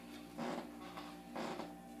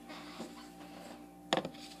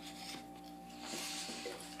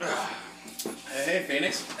Hey,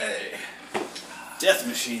 Phoenix. Hey. Death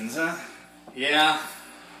machines, huh? Yeah.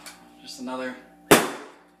 Just another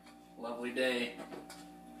lovely day.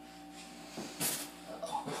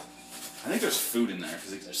 I think there's food in there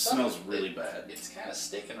because it smells really bad. It's kind of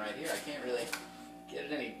sticking right here. I can't really get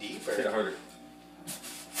it any deeper. Hit it harder.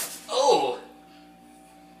 Oh!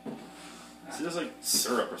 See, there's like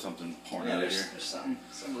syrup or something pouring out of here. There's some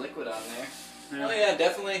liquid on there. Yeah. Oh yeah,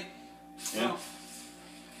 definitely. Yeah. Oh.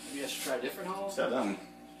 Maybe I should try a different hole. Let's have that one.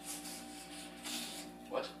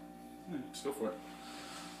 What? Yeah, just go for it.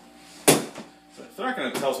 So if they're not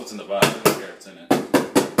going to tell us what's in the box, I don't care what's in it.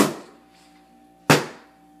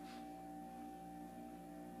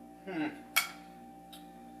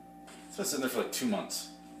 It's been sitting there for like 2 months.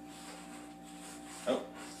 Oh.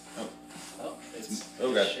 Oh. Oh, it's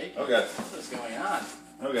Oh god. shaking. Oh god. What is going on?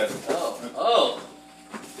 Oh god. Oh.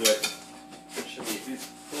 Do it. Should we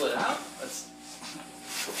pull it out? Let's.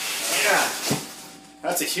 Yeah.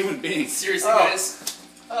 That's a human being. Seriously, Oh. guys.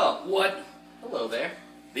 Oh, what? Hello there.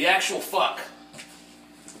 The actual fuck. I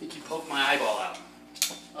think you poked my eyeball out.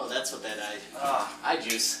 Oh, that's what that eye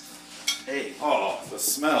juice. Hey. Oh, the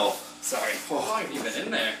smell. Sorry. How long have you been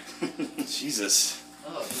in there? Jesus.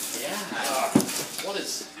 Oh, yeah. What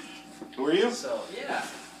is... Who are you? So, yeah.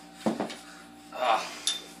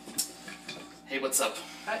 Hey, what's up?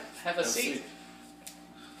 Have a seat.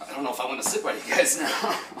 I don't know if I want to sit by you guys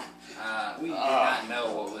now. We did not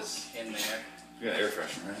know what was in there. You got air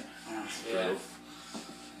freshener, right? Yeah. I'm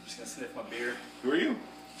just gonna sniff my beer. Who are you?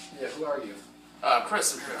 Yeah, who are you?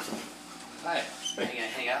 Chris, I'm here. Hi.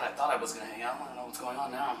 Hang out. I thought I was going to hang out. I don't know what's going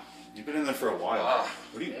on now. You've been in there for a while.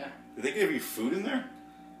 What do you? Yeah. Did they give you food in there?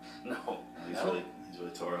 No. He's No?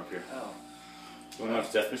 really tore up here. Oh. You want to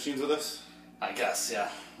watch Death Machines with us? I guess, yeah.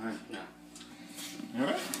 Alright. Yeah. You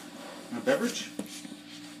alright? A beverage?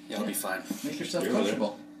 Yeah, I'll be fine. Make yourself Beer over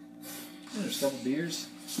comfortable. Yeah, there's a couple beers.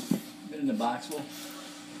 Been in the box. Well,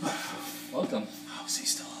 welcome. Oh, is he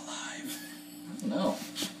still alive? I don't know.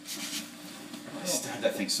 I stabbed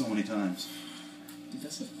that thing so many times. He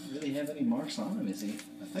doesn't really have any marks on him, is he?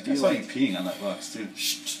 I think I saw you peeing on that box too.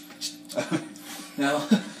 No,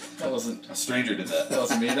 that wasn't. A stranger did that. That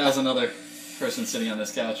wasn't me. That was another person sitting on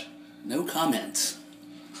this couch. No comment.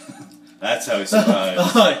 That's how he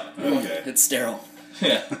survived. Okay. It's sterile.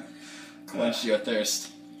 Yeah. Quenched your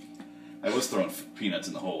thirst. I was throwing peanuts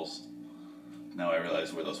in the holes. Now I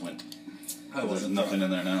realize where those went. There's nothing throwing, in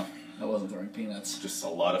there now. I wasn't throwing peanuts. Just a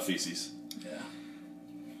lot of feces. Yeah.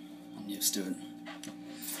 I'm used to it.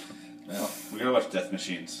 Well, We gotta watch Death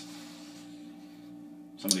Machines.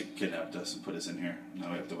 Somebody kidnapped us and put us in here. Now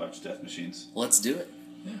we have to watch Death Machines. Let's do it.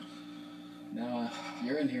 yeah. Now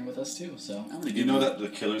you're in here with us too, so. I'm gonna Did give you know that the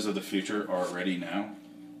killers of the future are ready now?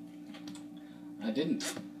 I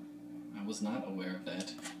didn't. I was not aware of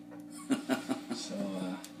that. So,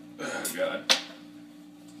 Oh god.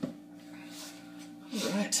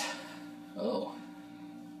 alright. Oh.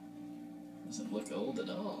 Doesn't look old at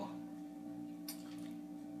all.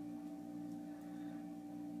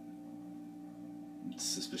 It's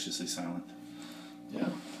suspiciously silent. Yeah.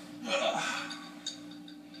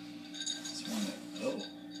 This one that, oh.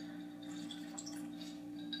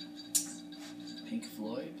 Pink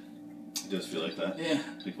Floyd? It does feel like that. Yeah,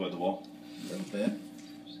 Think about the wall. a little bit.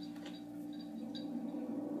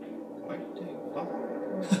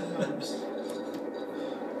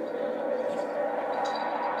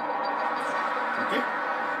 Okay.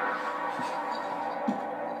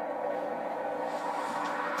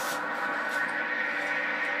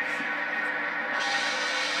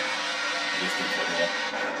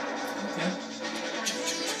 Okay.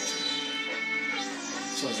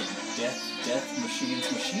 So is it Death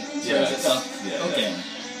Machines? Yeah, Or is it, yeah, okay. definitely.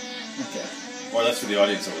 Okay. Or that's for the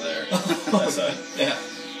audience over there. That side. Yeah.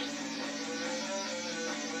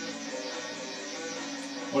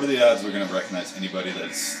 What are the odds we're going to recognize anybody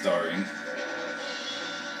that's starring?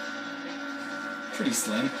 Pretty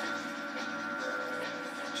slim.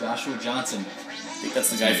 Joshua Johnson. I think that's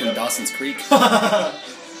the guy from Yeah. Dawson's Creek. Yeah.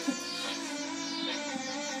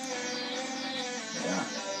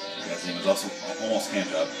 The guy's name is also almost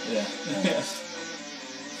handjob. Yeah. Yeah.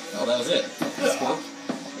 Oh, that was it. That's cool.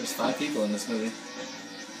 There's 5 people in this movie.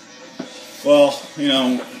 Well, you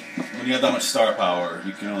know, when you have that much star power,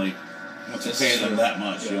 you can only, once you This pay is them true. that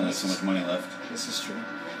much, you Yeah, only have this so is- much money left. This is true.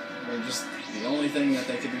 Or just the only thing that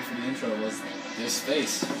they could do for the intro was this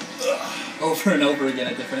face. Over and over again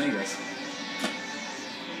at different angles.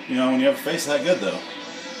 You know, when you have a face that good, though.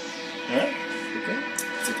 Alright? Okay.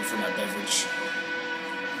 Looking for my beverage.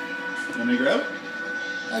 You want me to grab it?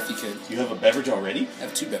 If you could. You have a beverage already? I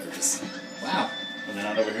have 2 beverages. Wow. Are they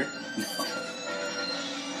not over here?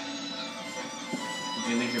 Did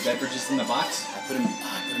you leave your beverages in the box? I put him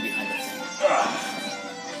behind the thing.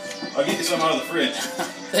 I'll get you some out of the fridge.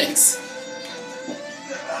 Thanks.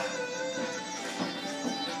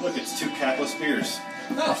 Look, it's 2 capless beers.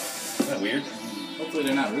 Oh, Isn't that weird? hopefully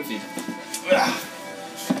they're not roofied.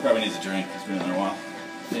 Probably needs a drink. It's been there a while.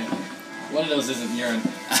 Yeah. One of those isn't urine.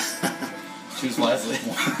 Choose wisely.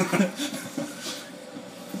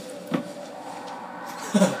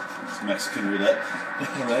 It's Mexican roulette.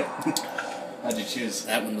 Right? How'd you choose?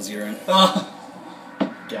 That one was urine. Oh,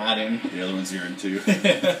 got him. The other one's urine too.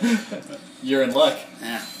 You're in luck.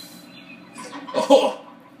 Yeah. Oh!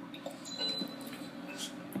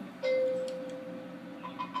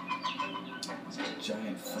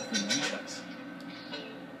 Giant fucking nunchucks.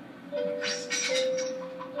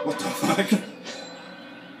 What the fuck? Did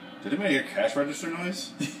anybody hear cash register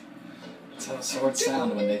noise? That's how swords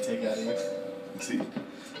sound when they take out of you. Let's see.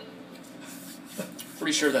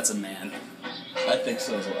 Pretty sure that's a man. I think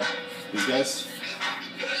so as well. These guys?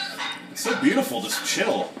 It's so beautiful, just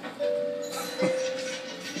chill.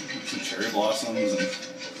 Some cherry blossoms and...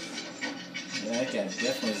 Yeah, that guy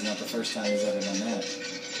definitely is not the first time he's ever done that.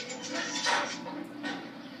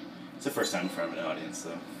 It's the first time in front of an audience,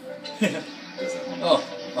 though. Does that one. Oh,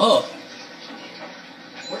 oh!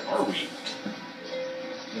 Where are we?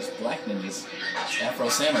 There's black ninjas. Afro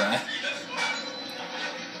Samurai.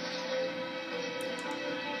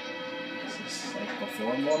 Is this like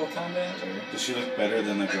before Mortal Kombat? Or? Does she look better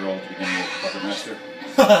than the girl at the beginning of Puppet Master?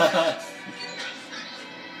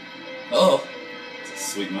 Oh! It's a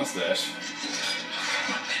sweet mustache.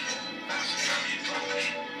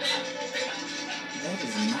 That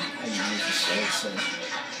is not how you use the sword, sir.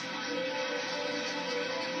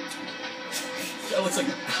 That looks like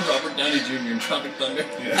Robert Downey Jr. in Tropic Thunder.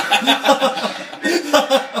 Yeah.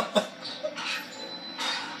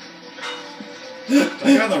 That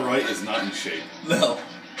guy on the right is not in shape. No.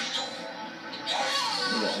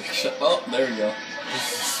 Oh, there we go.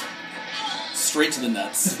 Straight to the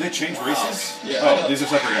nuts. Did they change races? Yeah, I Oh, know. these are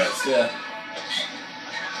separate guys. Yeah.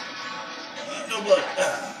 No blood.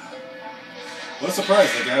 What a surprise,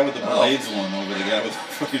 the guy with the Oh. blades won over the guy with the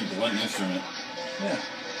fucking blunt instrument. Yeah.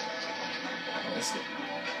 Oh, that's good.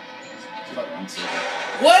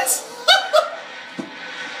 What?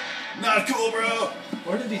 Not cool, bro!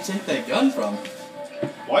 Where did he take that gun from?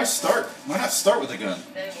 Why start? Why not start with a gun?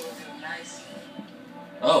 They will do nice.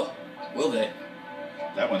 Oh, will they?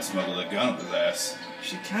 That one smuggled a gun up his ass.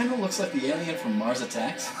 She kind of looks like the alien from Mars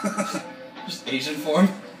Attacks. Just Asian form.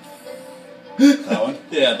 That one?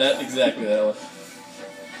 Yeah, exactly that one.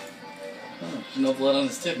 Oh, no blood on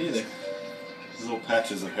his tip either. These little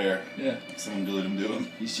patches of hair. Yeah. Someone glued him to him.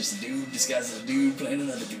 He's just a dude disguised as a dude playing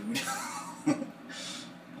another dude.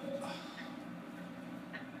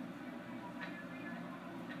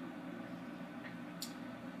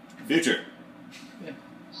 Future. Yeah.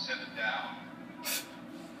 Sit it down.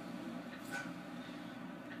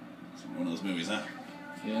 It's one of those movies, huh?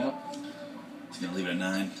 Yeah. He's gonna leave it at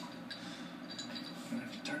 9. I'm gonna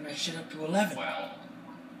have to turn that shit up to 11. Well,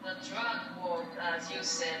 The drug war, as you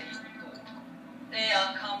said, is good. They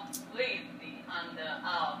are completely under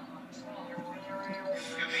our control.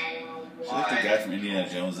 you mean Is that the guy from Indiana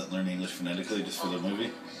Jones that learned English phonetically just for the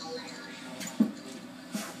movie?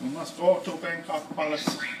 We must go to Bangkok Palace.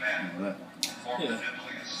 3 men Remember form Yeah. the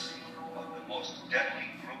nucleus of the most deadly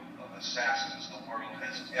group of assassins the world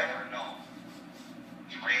has ever known.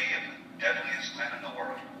 3 of the deadliest men in the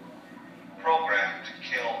world, programmed to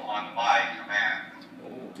kill on my command.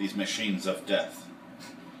 that? These machines of death.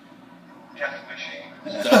 Death machine.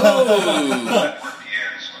 Oh! I've worked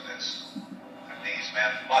years for this, and these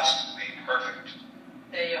men must be perfect.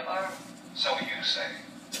 They are. So you say,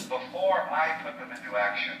 before I put them into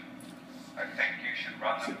action, I think you should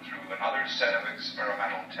run them through another set of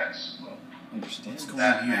experimental tests. Understand?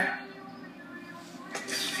 That man,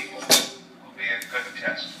 his people, will be a good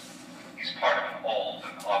test. He's part of an old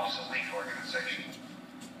and obsolete organization,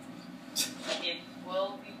 It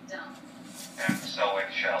will be done. and so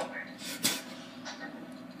it shall be.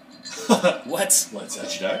 What? What's Did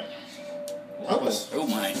that? she die? That was. Oh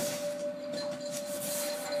my.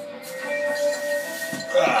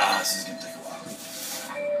 Ah, this is gonna take a while.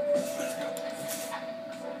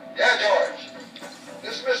 Yeah, George.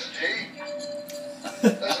 This is Mr. G.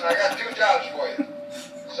 Listen, I got 2 jobs for you.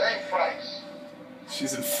 Same price.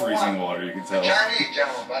 She's in freezing water, you can A tell. Chinese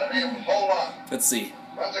gentleman by the name of Ho Lun. Let's see.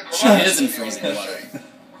 Runs a She karate is in studio freezing this water. city.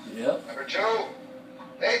 Yep. Number 2,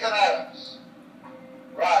 Nathan Adams.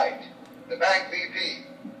 Right. The bank VP.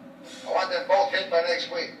 I want them both hit by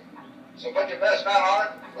next week. So put your best man on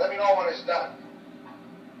it. Let me know when it's done.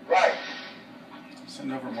 Right.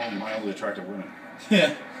 Send over more mildly attractive women.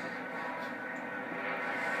 Yeah.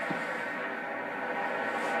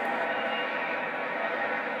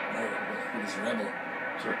 Who's Rebel?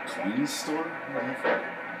 Is there a coin store? I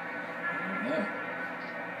don't know.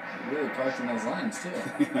 They really parked in those lines, too.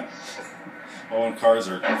 Well, when cars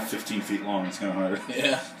are 15 feet long, it's kind of hard.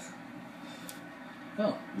 Yeah.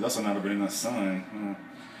 Oh. He's also not bringing a sign.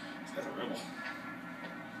 He's got a rebel.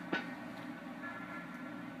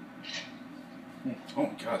 Oh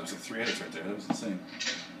my god, there's like 3 edits right there. That was insane.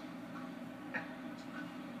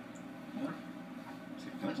 Yeah. Is he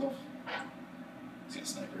guns off? He's got a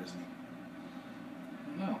sniper, isn't he?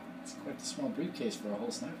 No. It's quite a small briefcase for a whole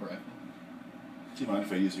sniper rifle. Do you mind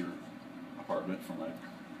if I use your apartment for my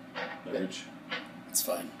beverage? It's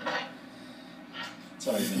fine. It's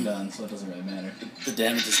already been done, so it doesn't really matter. The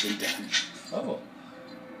damage has been done. Oh.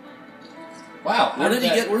 Wow. Where did he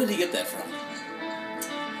get that from?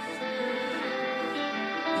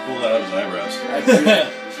 He pulled that out of his eyebrows. I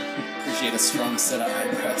appreciate a strong set of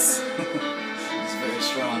eyebrows. It's very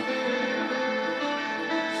strong.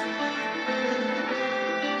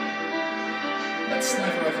 That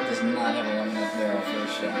sniper rifle does not have a long enough barrel for a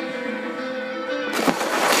shot.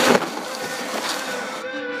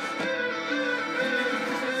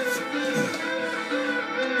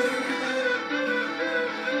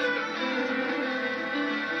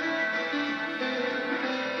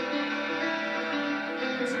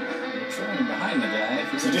 We're throwing behind the guy.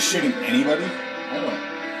 Is he just shooting anybody? I don't.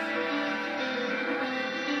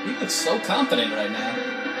 He looks so confident right now.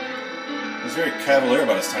 He's very cavalier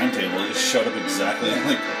about his timetable. He just showed up exactly.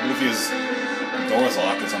 Like, what if his door was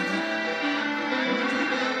locked or something?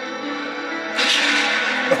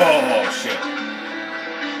 Oh, shit.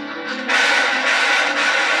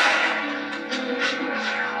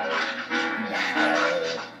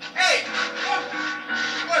 Hey!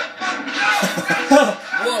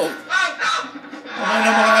 Whoa! Oh,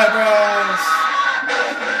 no, my eyebrows!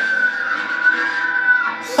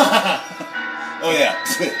 Oh, yeah.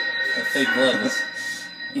 That fake blood was.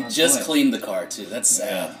 He on just point. cleaned the car, too. That's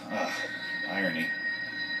sad. Irony.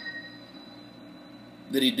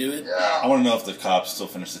 Did he do it? I Yeah. want to know if the cops still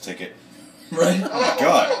finished the ticket. Right? Fell off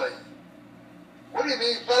God. a building. What do you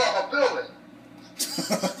mean fell off a building?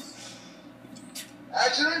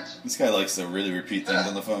 Accident? This guy likes to really repeat things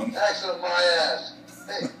on the phone. Accident my ass.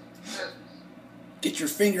 Hey, Get your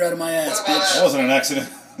finger out of my ass, What about bitch. That wasn't an accident.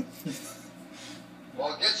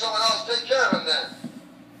 well, get someone else to take care of him then.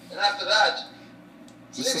 And after that,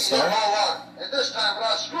 Is this the leaving him star? all on. And this time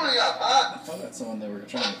without screwing up, huh? I thought that's someone they were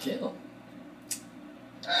trying to kill.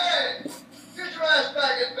 Hey! Get your ass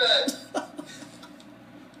back in bed!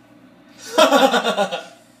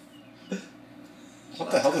 What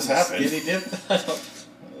the hell just happened? Skinny dip?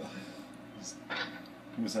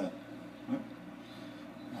 Who was that?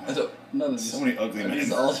 I don't know. So many ugly men.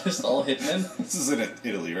 These all just all hitmen? This is in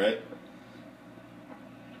Italy, right?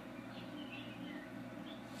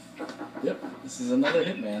 Yep, this is another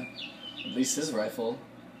hitman. At least his rifle.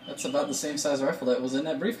 That's about the same size rifle that was in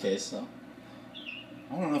that briefcase, so.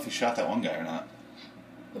 I don't know if he shot that one guy or not.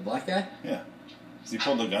 The black guy? Yeah. 'Cause he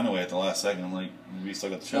pulled the gun away at the last second. I'm like, maybe he still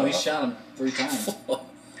got the shot No, he off. shot him 3 times.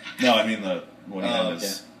 No, I mean when he Oh, had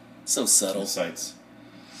okay. So subtle. his sights.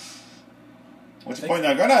 What's you pointing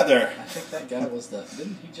that gun at there? I think that guy was the.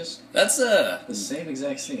 Didn't he just. That's The same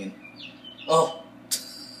exact scene. Oh!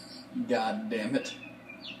 God damn it.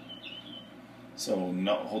 So,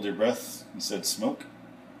 no, hold your breath. You said smoke?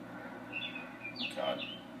 God.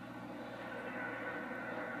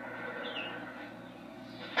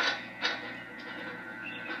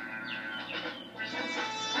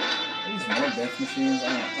 These more death machines. Oh,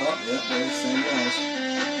 yeah, they're the same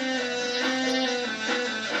guys.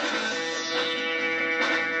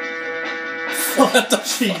 What the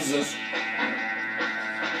Jesus?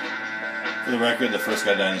 For the record, the first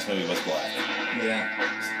guy dying in this movie was black. Yeah.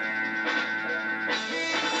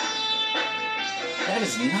 That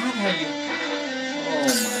is not how you. Oh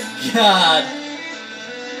my god!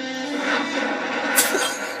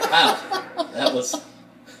 Wow, that was.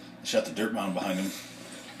 Shot the dirt mound behind him.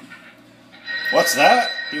 What's that?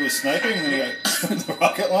 He was sniping and he got the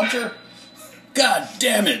rocket launcher? God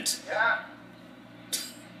damn it! Yeah?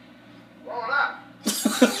 Blowing up.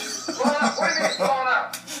 Blowing up? What do you mean blowing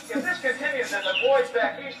up? If this continues and the boys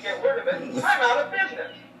back east get word of it, I'm out of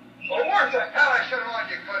business. Or worse, hell, I should have warned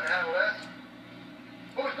you couldn't handle this.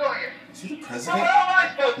 Who's doing it? Is he the Well, president? what am I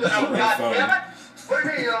supposed to know, Right phone. goddammit? What do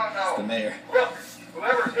you mean you don't know? The mayor. Look,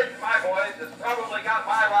 whoever's hitting my boys has probably got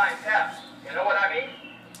my line tapped. You know what I mean?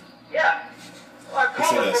 Yeah. Well, I'm He said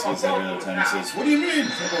calling that from a says every phone other booth time. now. He says, what do you mean?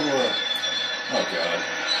 Blah, blah, blah. Oh, God.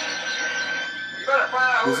 You better find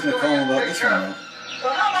out Who's who's going to doing call him it and about take this care one, of though? it. So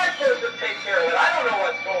how am I supposed to take care of it? I don't know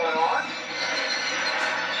what's going on.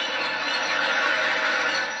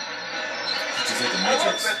 Did you say the Look,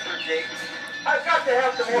 Matrix? Mr. Jake, I've got to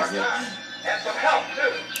have some more Who's that? time. And some help,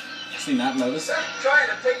 too. Does he not notice? They're trying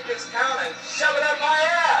to take this town and shove it up my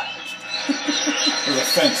ass. There's a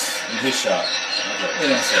fence in his shot. Okay.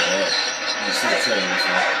 Yeah. So, you see the trailer, so.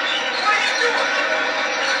 What are you doing?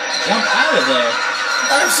 Jump out of there!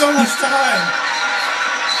 I have so much time!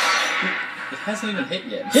 It hasn't even hit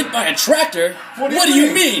yet. Hit by a tractor? What do What you do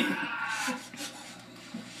you mean?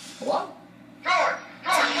 What? George! George,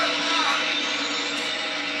 what's going on?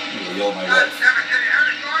 You will yell at my God wife. damn it, can you hear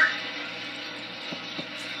me, George?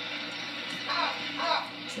 Hello?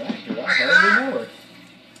 Tractor, I hardly know her.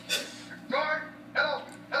 George? Hello?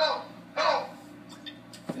 Hello? Hello?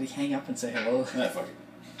 Did he hang up and say hello? Yeah, fuck it.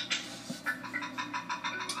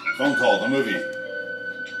 Phone call, the movie.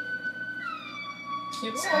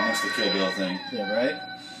 It's almost the Kill Bill thing. Yeah, right?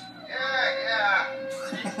 Yeah.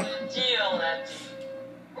 Deal, Letty.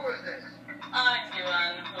 Who is this? I'm the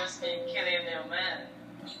one who's been killing the men.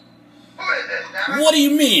 Who is this, damn it? What do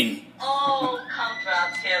you mean? All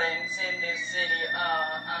contract killings in this city are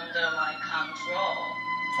under my control.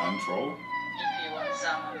 Control? If you want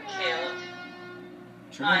someone killed,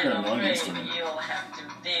 Turn on your I'm anointing afraid instrument. you'll have to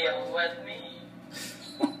deal with me.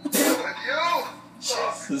 Deal with you?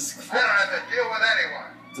 Look, Jesus I don't have to deal with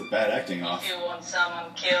anyone. It's a bad acting off. If you want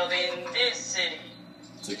someone killed in this city,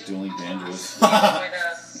 It's like dueling banjos. deal with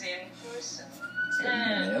us in person. got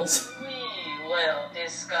And nails. we will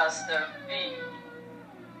discuss the fee.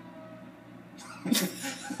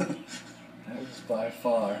 That was by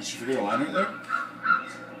far. Did you forget a line right there?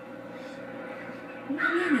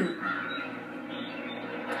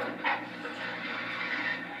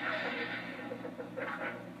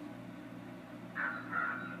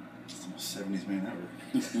 It's the most 70s man ever.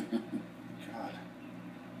 God.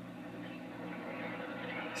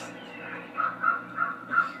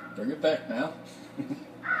 Bring it back now.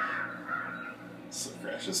 So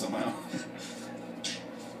crashes somehow.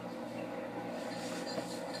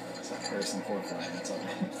 It's like Harrison Ford flying, that's all.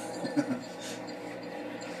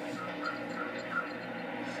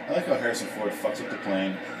 I like how Harrison Ford fucks up the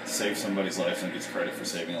plane, saves somebody's life, and gets credit for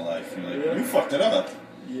saving a life. And you're like, Yeah. you fucked it up.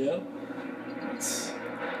 Yep. It's,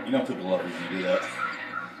 you know people love you when you do that.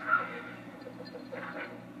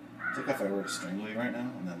 It's like if I were to strangle you right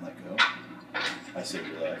now and then let go, I saved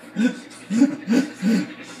your life.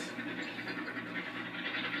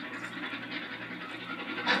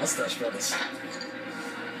 Mustache Brothers.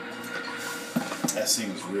 That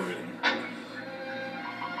scene was riveting.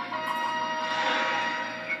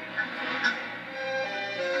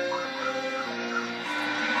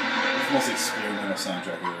 It's the most experimental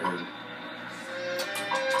soundtrack I've ever heard.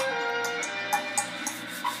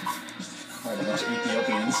 Alright, a bunch of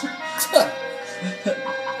Ethiopians. Tuck, tuck.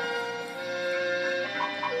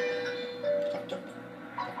 Tuck, tuck.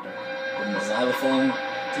 With the xylophone.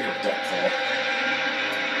 It's like a duck call.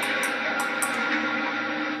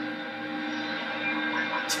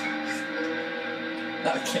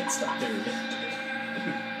 I can't stop doing it.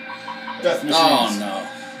 Death machines. Oh no.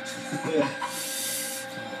 Yeah.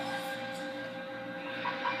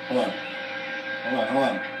 Hold on. Hold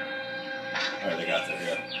on. Alright, they got there,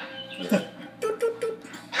 yeah. Okay.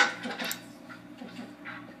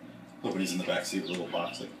 Look, he's in the backseat with a little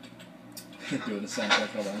box, like Doing the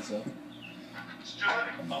soundtrack all by himself. It's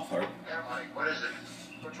Johnny. a mouth heart. Yeah, Mike, what is it?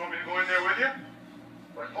 Don't you want me to go in there with you?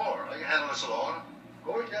 What for? I can handle this alone.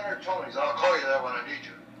 Go in down at Tony's. I'll call you there when I need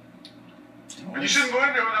you. But you shouldn't go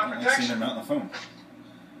in there without I've seen protection. him out on the phone.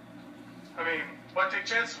 I mean, why take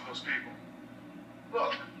chances with those people?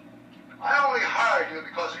 Look, I only hired you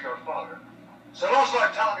because of your father. So don't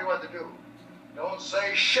start telling me what to do. Don't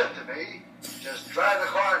say shit to me. Just drive the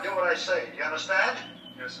car and do what I say. Do you understand?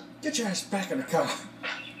 Yes, sir. Get your ass back in the car.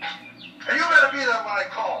 And you better be there when I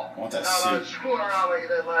call. I want that Now, suit. screwing around like you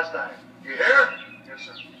did last time. You hear? Yes,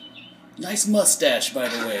 sir. Nice mustache, by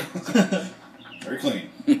the way. Very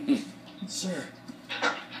clean. Sir.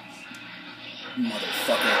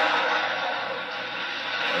 Motherfucker.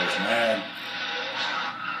 I was mad.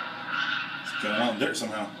 He's going out in dirt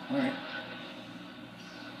somehow. Alright.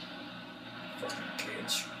 Fucking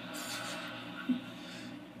kids.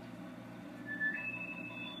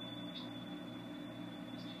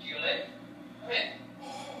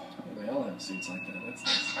 They all have suits like that. That's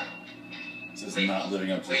nice. This is not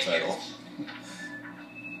living up to the title.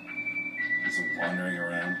 He's wandering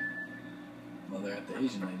around. Well, they're at the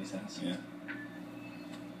Asian lady's house. Yeah.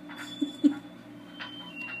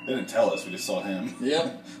 They didn't tell us, we just saw him.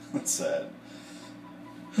 Yep. That's sad.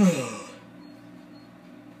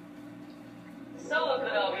 So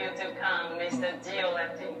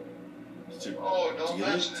To Oh, don't deal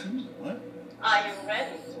mention with? it. What? Are you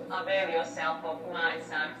ready to avail yourself of my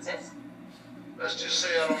success? Let's just say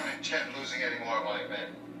I don't intend losing any more of my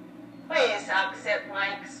men. Please accept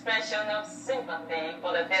my expression of sympathy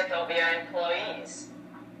for the death of your employees.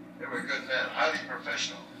 They were good men, highly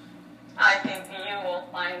professional. I think you will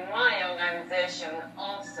find my organization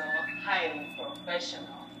also highly professional.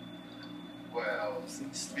 Well,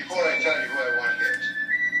 before I tell you who I want hit,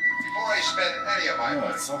 before I spend any of my Oh,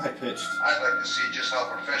 money, it's so high pitched. I'd like to see just how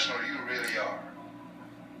professional you really are.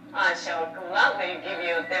 I shall gladly give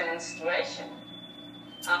you a demonstration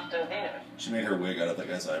after dinner. She made her wig out of that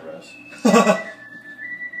guy's eyebrows.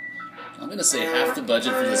 I'm gonna say half the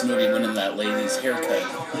budget for this movie went in that lady's haircut.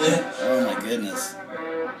 Oh my goodness.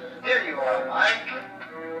 Here you are, Mike.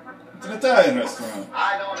 It's an Italian restaurant.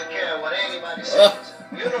 I don't care what anybody says.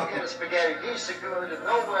 You don't get a spaghetti decent good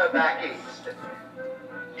nowhere back east.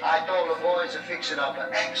 I told the boys to fix it up an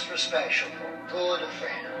extra special for good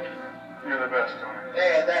friend. You're the best, Tony.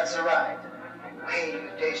 Yeah, that's right. Hey, you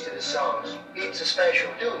tasted the sauce. It's a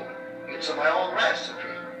special too. It's my own recipe.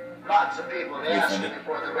 Lots of people they ask me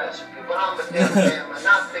for the recipe, but I'm a tell them and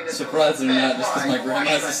not thinking. Surprisingly not, just because my grandma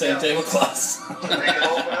has the same tablecloths. They can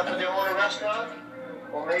open up a new own restaurant,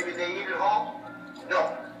 or maybe they eat at home.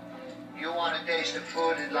 No. You want to taste the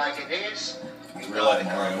food like it is? You Real life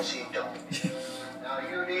gotta Mario. come and see Tony. Now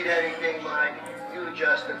you need anything, Mike? You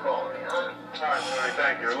just call me, huh? All right, Tony,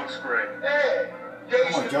 thank you. It looks great. Hey,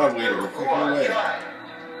 taste Oh my the God, food. waiter, we're Come cooking on, away. try it.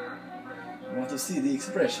 I want to see the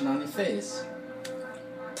expression on your face.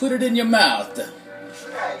 Put it in your mouth.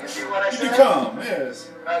 Hey, you see what I You said? become, yes.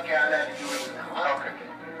 Okay, I'll let you eat now. Okay.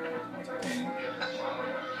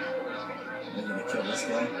 They're gonna kill this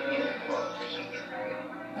guy.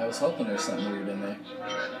 I was hoping there's something weird in there.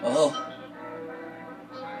 Oh.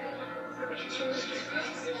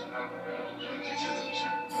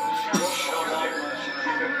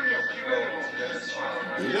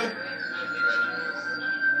 Yeah.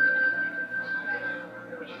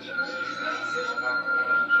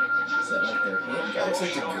 Is that like their hit? That looks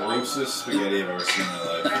like the grossest spaghetti I've ever seen in my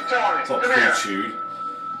life. Hey, Tony, It's all come here. pre-chewed.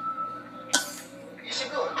 Is it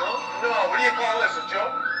good, no? No, what do you call this, a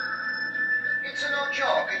joke? It's no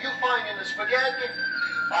joke. If you find in the spaghetti,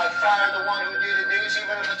 I fire the one who did it,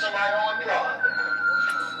 even if it's of my own blood.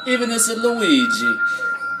 Even as a Luigi.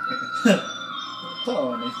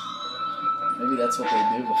 Tony. Maybe that's what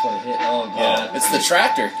they do before they hit. Oh god. Yeah. It's the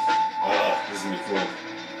tractor. Oh, this is gonna be cool.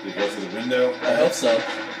 Do you go through the window? I hope so.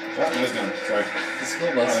 Oh, no, he's gone. Sorry. The school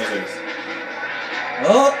Oh, bus. there it is.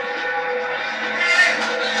 Oh!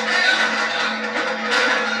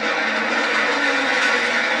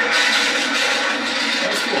 That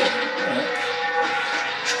was cool.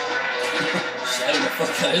 Shattered the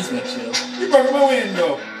fuck out of his windshield. You broke my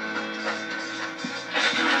window.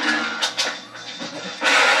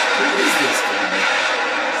 Who is this guy?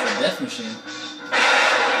 It's the death machine.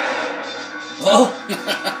 Oh!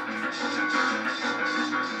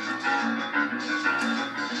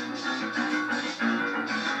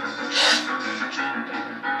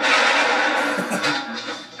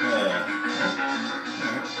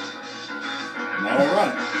 Now I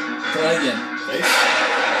run. Try again. Face.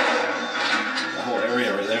 The whole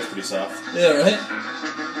area right there is pretty soft. Yeah, right?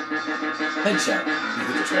 Headshot. You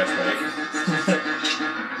hit the trash bag.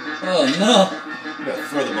 Oh no! You gotta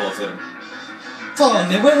throw the bullets at him.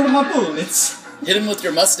 Tony, where are my bullets? Hit him with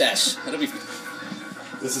your mustache. That'll be.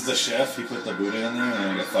 This is the chef. He put the Buddha in there and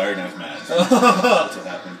then he got fired and I was mad. That's what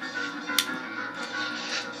happened.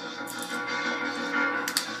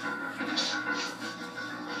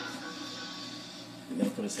 You gonna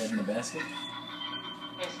put his head in the basket?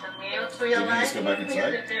 Is the meal to Did your we just go back liking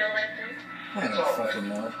inside? with the electric? I don't fucking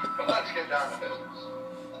know. But let's get down to business.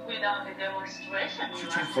 Without the demonstration, She you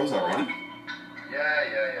turned asked clothes for. already?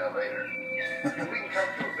 Yeah, later. If we can come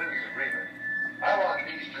to a business agreement, I want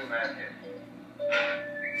these two men hit.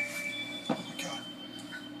 Oh my god.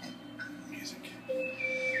 Music.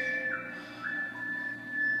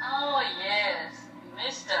 Oh yes,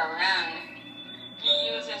 Mr. Lang. He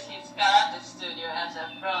uses his karate studio as a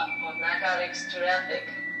front for narcotics traffic.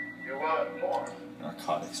 You're well informed.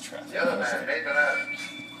 Narcotics traffic. The other man, Nathan Adams,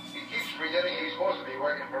 he keeps forgetting he's supposed to be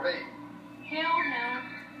working for me. Kill him,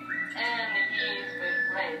 and he is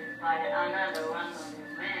replaced by another one of the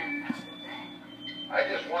men at the bank. I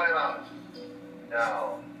just want him out.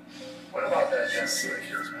 Now, what about that She's so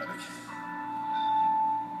demonstration? charismatic.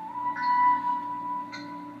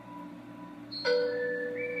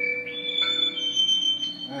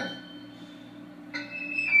 Alright.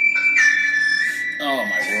 Oh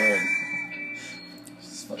my word.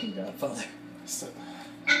 This is fucking Godfather. So-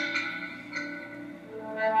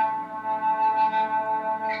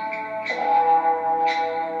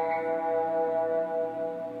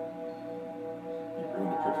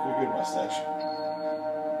 mustache.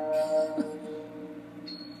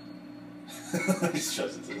 He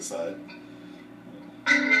shoves it to the side.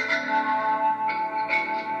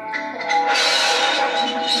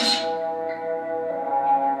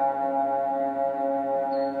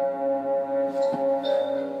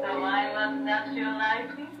 So I was not your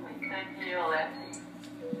liking, Mr. Giolatti.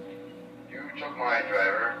 You took my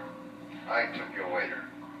driver. I took your waiter.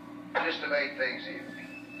 Just to make things even.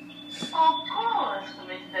 Of course,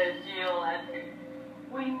 Mr. Giolatti.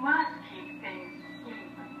 We must keep things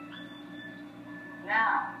even.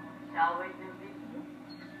 Now, shall we do business?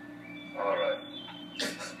 All right.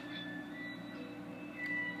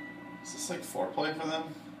 Is this like foreplay for them?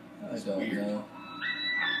 I It's don't weird. know.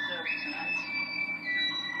 So tonight.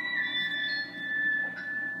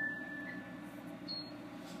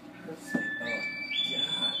 Perfect. Oh,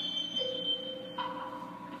 God.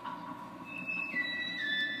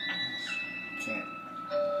 Can't.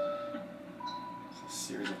 It's a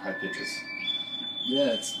series of high pitches.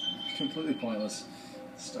 Yeah, it's completely pointless.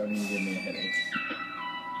 It's starting to give me a headache.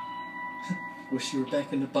 Wish you were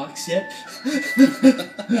back in the box yet?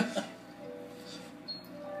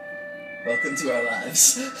 Welcome to our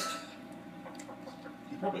lives.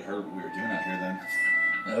 You probably heard what we were doing out here then.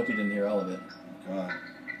 I hope you didn't hear all of it. God.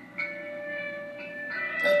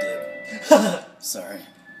 I did. Sorry.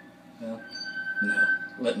 No. No.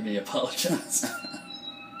 Let me apologize. See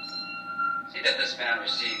that this man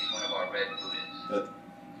receives one of our red Buddhas. That,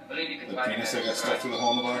 I believe you can the find penis him that got stuck through the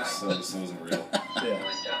hole in the box, that wasn't real. Yeah.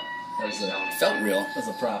 That was a, Felt real. that was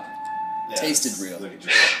a prop. Yeah, Tasted it's real. Like a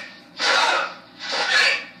joke.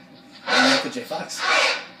 Michael J. Fox.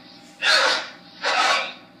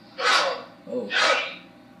 Oh.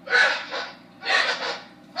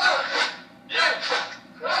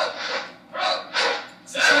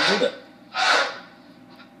 It's the same Buddha.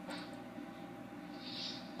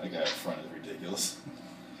 That guy up front is ridiculous.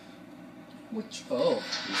 Which? Oh,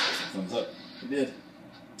 He's got some thumbs up. he did.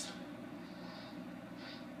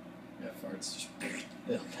 Yeah, farts just.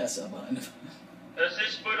 They'll pass out behind him. Does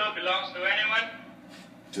this Buddha belongs to anyone?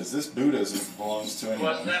 Does this Buddha belongs to Was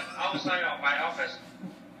anyone? left outside of my office.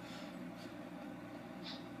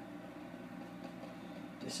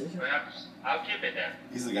 Decision? Perhaps I'll keep it there.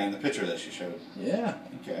 He's the guy in the picture that she showed. Yeah,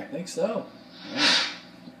 Okay. I think so. Yeah.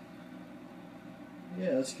 Yeah,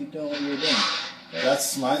 let's keep doing what you're doing.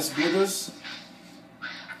 That's my Buddhas.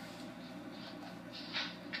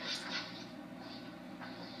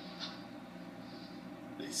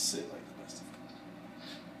 They sit like the best of them.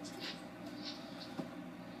 That's good.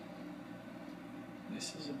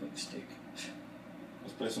 This is a big steak.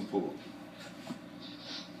 Let's play some pool.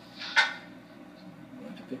 I'm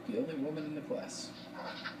going to pick the only woman in the class.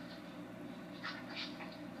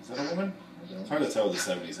 Is that a woman? It's hard to tell with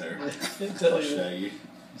the 70s hair. I can tell Oh, you. Shaggy.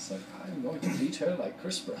 It's like, I'm going to beat her like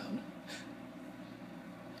Chris Brown.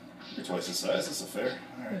 You're twice his size. That's a fair.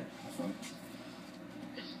 Alright, have fun.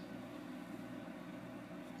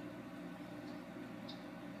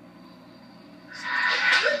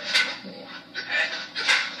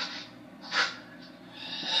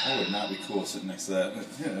 I would not be cool sitting next to that. But,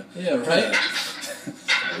 yeah. Yeah, right?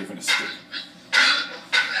 Not even a stick.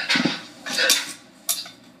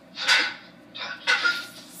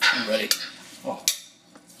 I'm ready. Oh,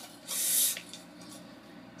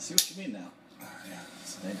 See what you mean now. yeah.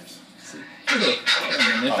 It's dangerous. See?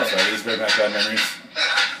 Oh, sorry. These bring back bad memories.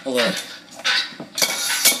 Hello.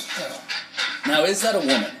 Now, is that a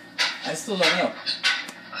woman? I still don't know.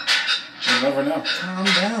 You never know. Calm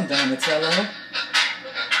down, Donatello. Is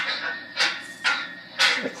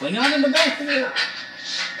there a Klingon in the back there?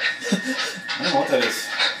 I don't know what that is.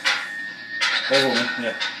 That's a woman.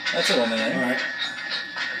 Yeah. That's a woman, eh? Alright.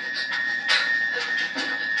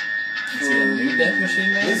 Is he a new death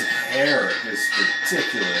machine man? His hair is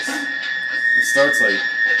ridiculous. It starts like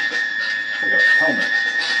a helmet.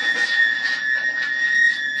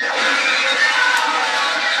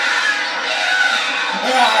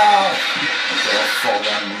 Ah! They all fall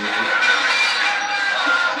down immediately.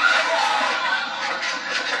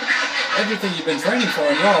 Everything you've been training for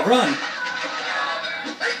and you all run.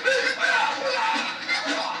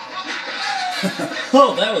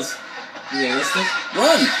 Oh, that was realistic.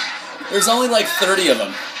 Run! There's only like 30 of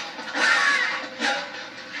them.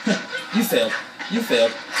 You failed. You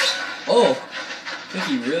failed. Oh. I think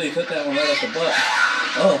he really put that one right up the butt.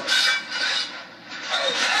 Oh.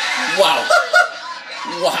 Wow.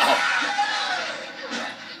 Wow.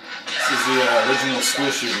 This is the original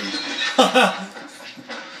school shooting.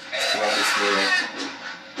 Karate school.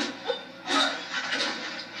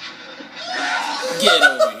 Get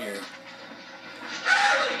over here.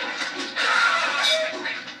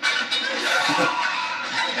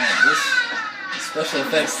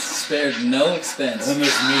 effects spared no expense. And then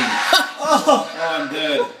there's me. Oh, I'm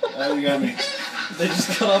dead. Oh, you got me. They just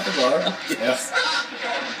cut off his arm. Yes.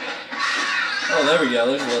 Oh, there we go.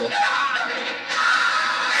 There's a little.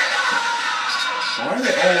 Why are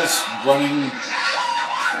they always running?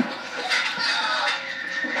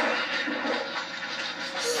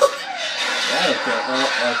 Yeah, okay.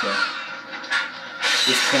 Oh, okay.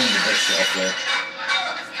 Just killing the bookshelf there.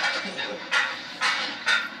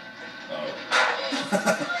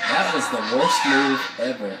 That was the worst move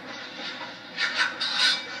ever.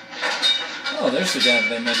 Oh, there's the guy that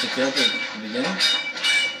they meant to kill at the beginning.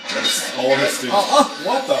 That's all his students.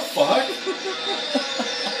 What the fuck?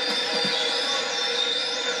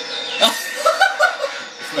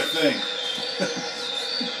 That's my thing.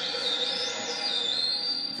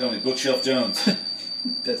 Tell me, Bookshelf Jones.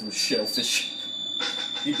 That was shellfish.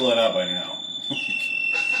 He bled out by now.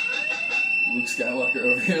 Luke Skywalker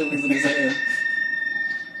over here losing his hand.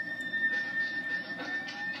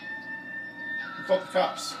 Who called the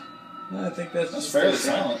cops? No, I think that's That's just fairly the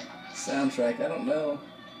silent. soundtrack. I don't know.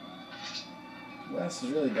 Glass is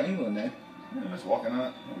really dangling there. Yeah, just walking on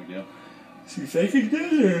it. No big deal. Is he faking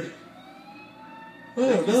that or?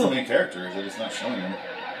 He's the main character, they're just not showing him.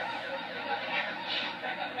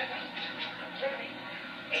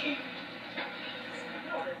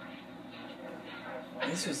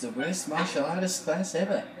 This was the worst martial artist class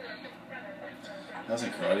ever. I was in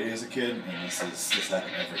karate as a kid, and this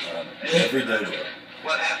happened every time. Every dojo.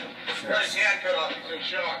 What happened? Sure. Right hand cut off. He's in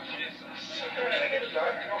shock. Can I get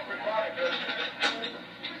started? Go quick body, good.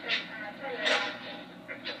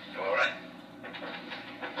 All right.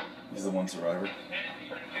 He's the one survivor.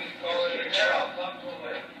 Call it a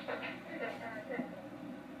cow.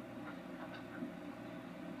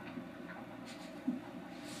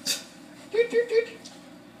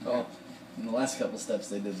 Oh, in the last couple steps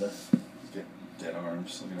they did the. Get dead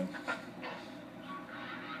arms. Look at him.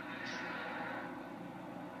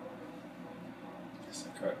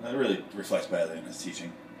 That really reflects badly on his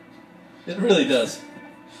teaching. It really does.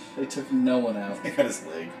 They took no one out. He got his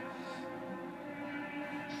leg.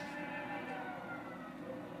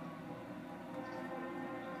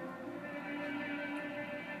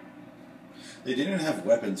 They didn't even have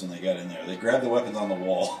weapons when they got in there. They grabbed the weapons on the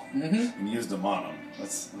wall and used them on them.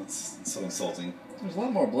 That's so insulting. There's a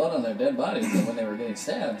lot more blood on their dead bodies than when they were getting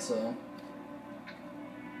stabbed, so.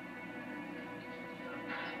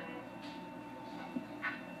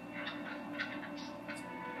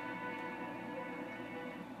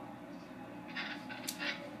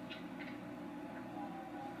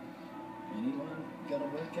 Anyone got a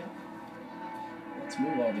workout? Let's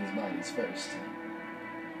move all these bodies first.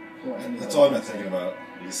 Before That's anybody all I've been gets thinking in. about.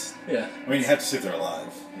 Is, Yeah, I mean, you have to see if they're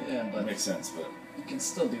alive. yeah, That but makes sense, but you can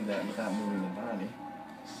still do that without moving the body.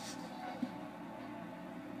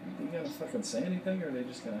 You gonna fucking say anything, or are they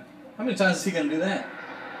just gonna? How many times is he gonna do that?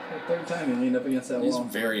 The third time he leaned up against that He's wall.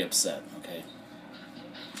 very upset, okay?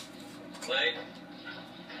 Clay?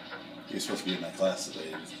 he was supposed to be in that class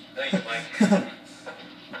today. Thank you, Mike. God,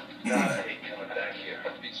 I hate coming back here.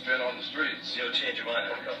 He's been on the streets. You'll change your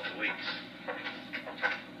mind in a couple of weeks.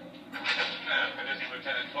 It is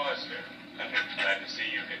Lieutenant Foster. Glad to see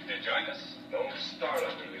you could join us. Don't start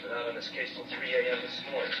on me. We've been out on this case till 3 a.m. this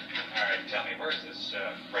morning. All right, tell me, where's this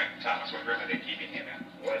Frank Thomas? What room are they keeping him in?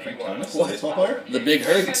 What do Frank you want? Thomas, the baseball player? The big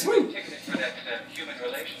hurt. Ticketed for that human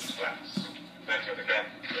relations class. That's what the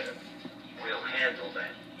captain said. We'll handle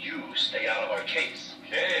that. You stay out of our case.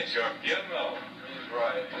 Okay, it's your gizmo. He's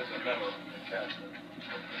right. There's a memo from the captain.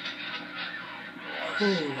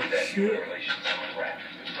 Put that human relations on wrap.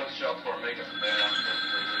 Just let's shop for makeup man. I'm supposed to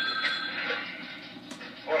go with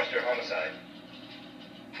Forrester, homicide.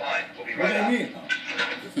 Fine, we'll be What right do out. you mean?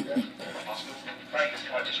 Hospital. Frank is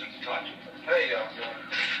conscious. We can talk to you. you.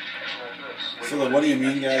 Hey, So the what do you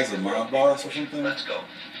mean guys, a mob boss or something? Let's go.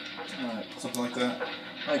 Alright, Something like that?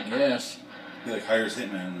 I guess. He like hires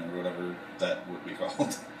hitmen or whatever that would be called. I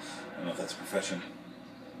don't know if that's a profession.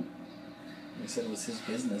 He said it was his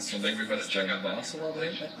business, and Think we better check out that boss of all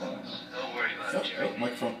that. Don't worry about it, Jerry. Oh,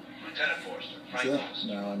 microphone. Lieutenant Forrester. See Frank that? Thomas.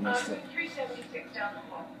 No, I missed it. 376 down the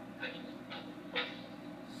hall.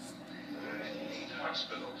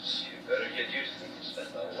 Hospitals. You better get used to it.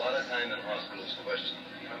 Spend a lot of time in hospitals questioning.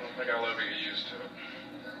 I don't think I'll ever get used to it.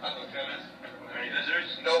 Lieutenant, Any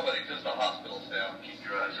visitors? nobody, just the hospital staff. Keep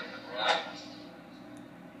your eyes open.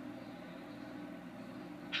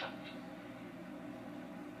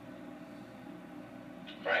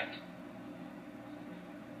 Frank?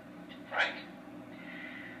 Frank?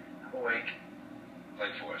 Awake. Clay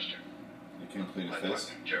Forrester. You can clean his My face.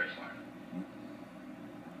 partner, Jerry Farmer.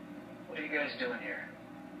 What are you guys doing here?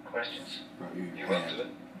 questions? Brought You up to it?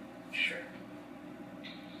 Sure.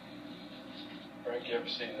 Frank, you ever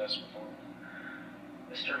seen this before?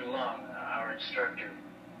 Mr. Lung, our instructor,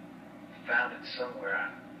 found it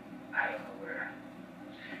somewhere. I don't know where.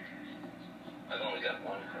 I've only got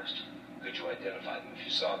one question. Could you identify them if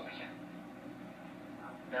you saw them again?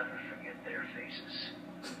 I'll never forget their faces.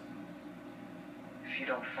 If you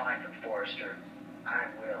don't find them, Forrester, I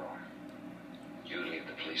will. You leave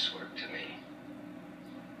the police work to me.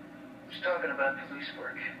 Who's talking about police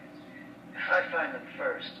work? If I find them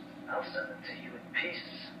first, I'll send them to you in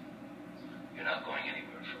pieces. You're not going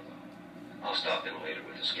anywhere for a while. I'll stop in later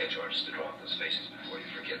with a sketch artist to draw up those faces before you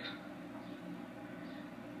forget them.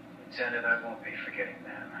 Lieutenant, I won't be forgetting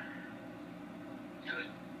them. Good.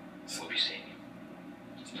 We'll be seeing you.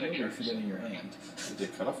 Maybe you're forgetting your hand. Did they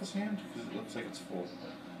cut off his hand? Because it looks like it's full.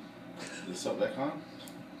 Did they sew it back on?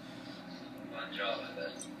 Fine job, I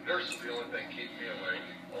bet. Nurse is the only thing keeping me awake.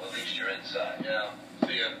 Well, at least you're inside. Yeah.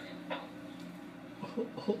 See ya.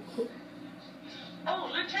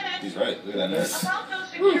 Oh, Lieutenant. He's right. Look at that nurse. About those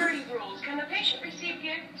security rules, can the patient receive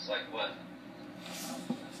gifts? Like what?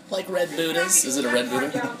 Like Red Buddhas? Is it a Red Buddha?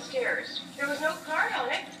 Buddha? Downstairs. There was no card on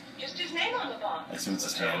it, just his name on the box. I assume it's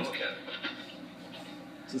his Let's have a hand. look at it.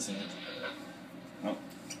 It's his hand. Oh.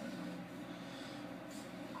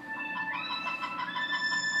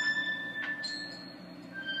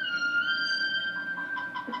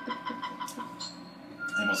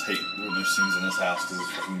 I almost hate when there's scenes in this house because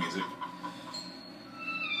it's fucking music.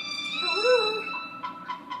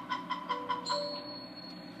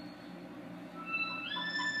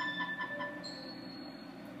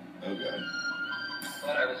 Oh god.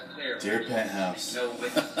 Thought I was clear. Dear Penthouse. No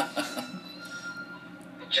witness. I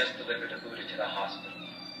just delivered a Buddha to the hospital.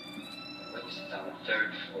 The witness is on the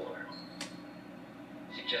 3rd floor.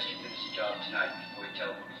 Suggest you finish the job tonight before you tell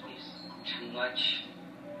the police. Too much?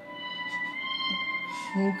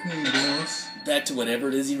 Okay, boss. Back to whatever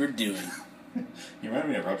it is you were doing. You remind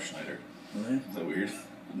me of Rob Schneider. Really? Is that weird?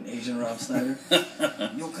 An Asian Rob Snyder?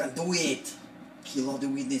 You can do it! Kill all the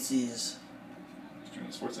witnesses. He's doing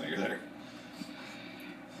the Schwarzenegger there.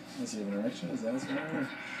 Does he have an erection? Is that what's going on?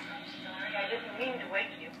 Sorry, I didn't mean to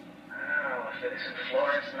wake you. Oh, if it isn't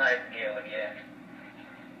Florence Nightingale again.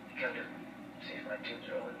 You come to see if my tubes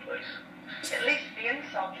are all in place. At least the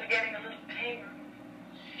insults are getting a little tamer.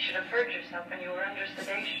 You should have heard yourself when you were under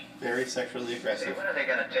sedation. Very sexually Say, aggressive. when are they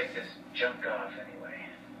gonna take this junk off anyway?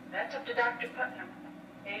 That's up to Dr. Putnam.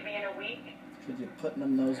 Maybe in a week. Could you put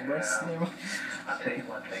in those breasts anymore? I'll tell you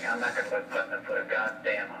one thing, I'm not gonna let Putnam put a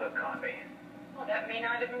goddamn hook on me. Well, that may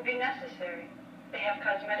not even be necessary. They have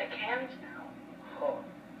cosmetic hands now. Oh,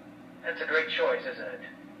 that's a great choice, isn't it?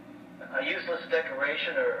 A useless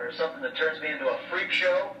decoration or something that turns me into a freak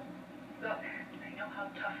show? Look, I know how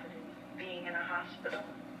tough it is being in a hospital,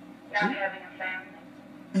 not having a family.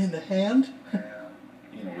 In the hand? Yeah.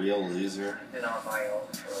 Being a real loser. I've been on my own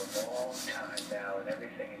for a long time now, and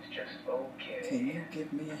everything is just okay. Can you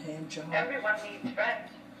give me a hand job? Everyone needs friends.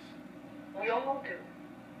 We all do.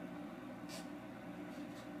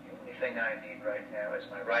 The only thing I need right now is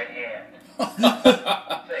my right hand.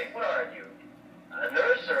 Say, what are you? A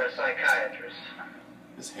nurse or a psychiatrist?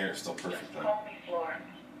 His hair is still perfect Just though. call me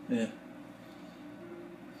Florence. Yeah.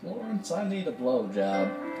 Florence, I need a blow job.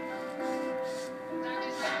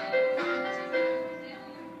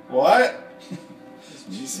 What?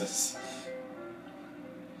 Jesus.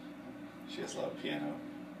 She has a loud piano.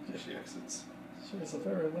 She exits. She has a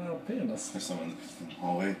very loud pianist. There's someone in the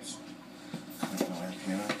hallway.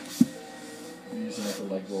 Piano. You're using it to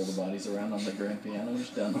like roll the bodies around on the grand piano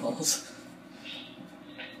just down the halls.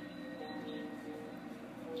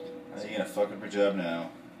 How's he gonna fuck up her job now?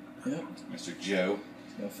 Yep. Mr. Joe.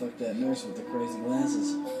 He's gonna fuck that nurse with the crazy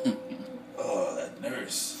glasses. Oh, that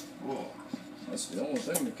nurse. Whoa. That's the only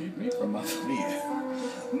thing to keep me from my Me.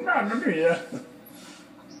 Mamma mia!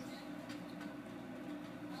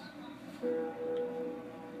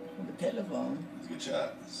 The telephone. That's a good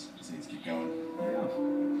shot. Let's need to keep going. Yeah.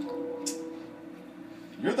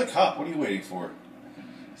 You're the cop. What are you waiting for?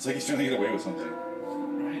 It's like he's trying to get away with something.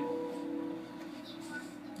 Right.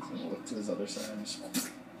 He's gonna look to his other side and just...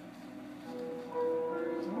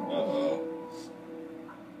 Uh-oh.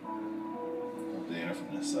 Hope they enter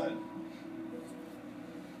from this side.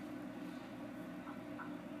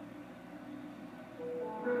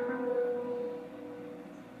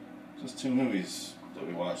 Just 2 movies that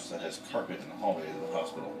we watched that has carpet in the hallway of the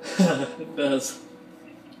hospital. It does.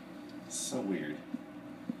 It's so weird.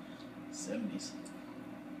 70s.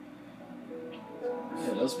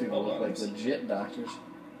 Yeah, those people look like legit doctors.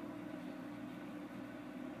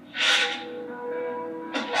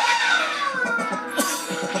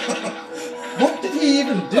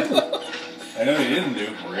 didn't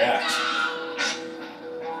do? React.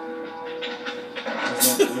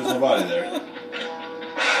 There's no body there.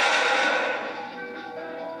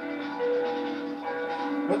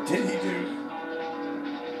 What did he do?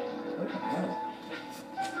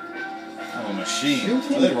 Oh, a machine. Shoot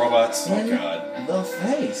Are they him robots? Oh in god. the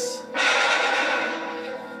face.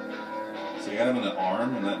 So you got him in the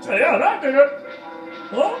arm and that took Yeah, that did it.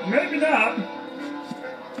 Well, maybe not.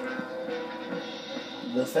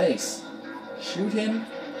 The face. Shoot him.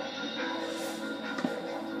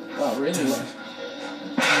 Wow, really?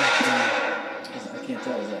 I can't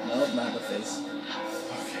tell. Is that no? Not the face.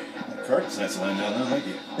 Okay. That cart's nice laying down there, thank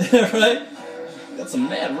you. Right? Got some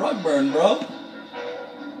mad rug burn, bro.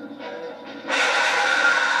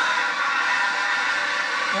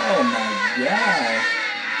 Oh my god.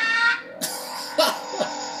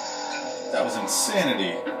 That was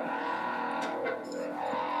insanity.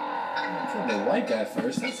 Killed the white guy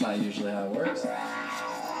first. That's not usually how it works.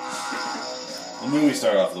 The movie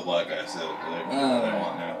started off with the black guy, so they can do what they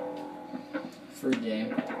want now. Free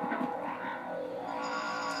game.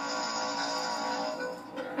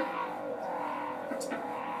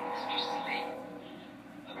 Excuse me.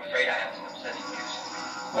 I'm afraid I have some upsetting news.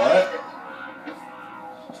 What?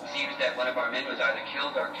 It seems that one of our men was either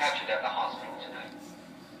killed or captured at the hospital tonight.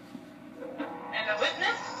 And the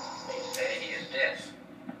witness? They say he is dead.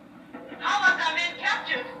 How was that man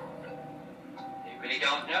captured? They really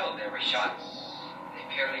don't know. There were shots. They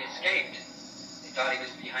barely escaped. They thought he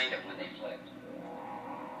was behind them when they fled.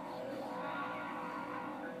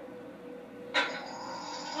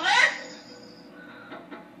 Fled?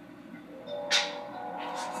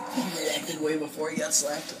 He reacted way before he got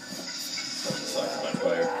slapped. Sucked by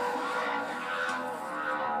fire.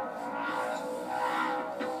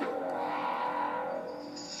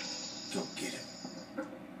 Go get him.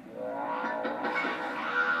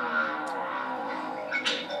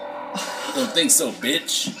 Don't think so,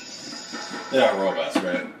 bitch. They are robots,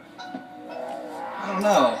 right? I don't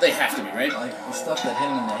know. They have to be, right? Like, the stuff that hit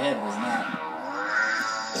him in the head was not.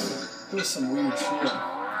 It was some weird shit.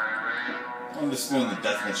 I'm just doing the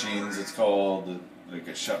death machines, it's called. They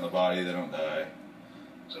get shot in the body, they don't die.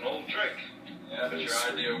 It's an old trick. Yeah, but there's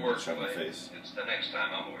your idea works, shot in the Blake. face. It's the next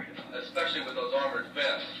time I'm worried about. Especially with those armored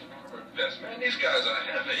vests. Armored vests, man. These guys are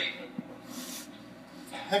heavy.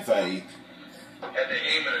 Heavy. Had to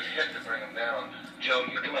aim at his head to bring him down. Joe,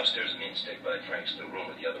 you come upstairs and me and stick by Frank's in the room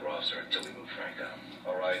with the other officer until we move Frank out.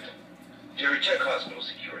 All right. Jerry, check hospital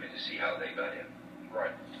security to see how they got in.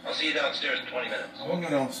 Right. I'll see you downstairs in 20 minutes. I want to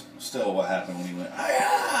know still what happened when he went,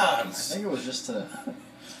 I think it was just to.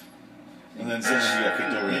 and then since she got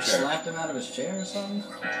kicked over the They chair. slapped him out of his chair or something?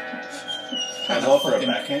 Kind of for a Fucking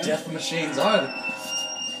backhand? death machines are they?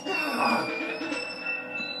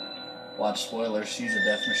 Watch spoilers, she's a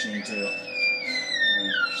death machine too.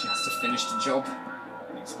 She has to finish the job.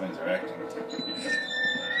 Explains her acting.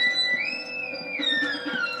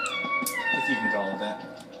 If you can call it that.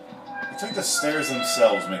 It's like the stairs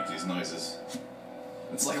themselves make these noises.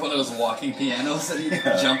 It's like one of those walking pianos that you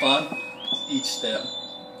Yeah. jump on. Each step.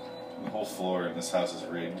 The whole floor in this house is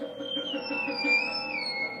rigged. She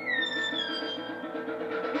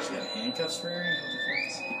got handcuffs for her? What the fuck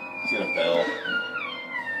is... She's got a bell.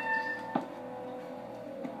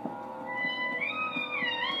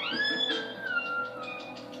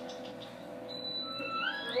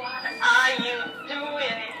 What are you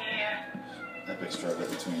doing here? Epic struggle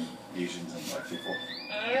between Asians and black people.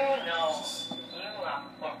 You know you are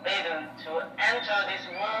forbidden to enter this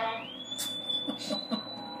room.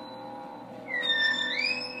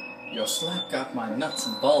 Your slap got my nuts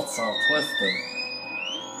and bolts all twisted.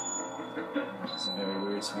 That's a very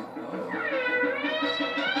weird song.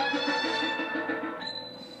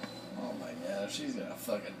 Oh my god, she's gonna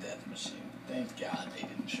fuck a death machine. Thank God they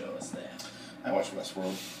didn't show us that. I watch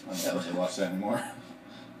Westworld. I don't really watch that anymore.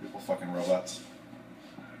 People fucking robots.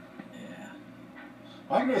 Yeah.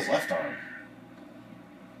 What happened to his left arm?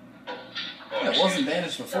 Yeah, it wasn't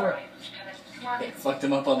bandaged before. They fucked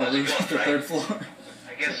him up on the roof of the third floor.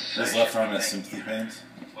 I guess. His left arm has sympathy pains.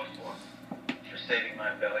 What for? For saving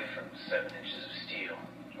my belly from 7 inches of steel.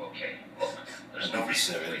 Okay, look, there's no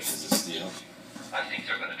reason 7 to inches of steel. I think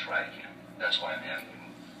they're gonna try again. That's why I'm having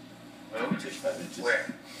them moved. Take 5 inches. Where?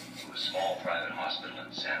 To a small private hospital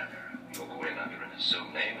in Santa Vera. You'll go in under an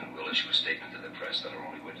assumed name and we'll issue a statement to the press that our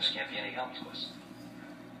only witness can't be any help to us.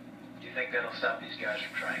 Do you think that'll stop these guys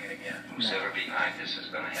from trying it again? Whoever behind this is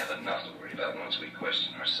gonna have enough to worry about once we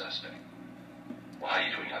question our suspect. Well, how are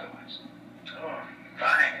you doing otherwise? Oh,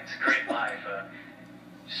 fine. It's a great life.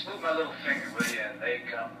 Just move my little finger, will you, and they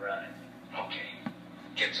come running. Okay.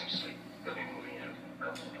 Get some sleep. They'll be moving in.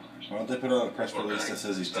 Why don't they put out a press release that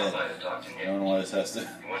says he's dead? I don't know why this has to.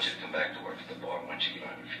 I want you to come back to work for the bar once you get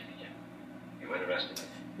on your feet again. You interested?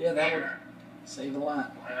 Yeah, that would save a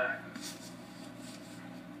lot. Why not?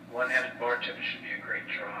 One-headed bartender should be a great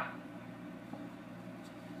draw.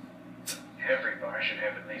 Every bar should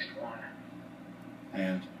have at least one.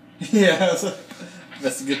 And Yeah,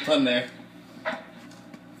 that's a good pun there.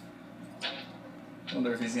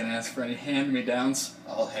 Wonder if he's gonna ask for any hand-me-downs.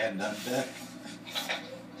 all hand on deck.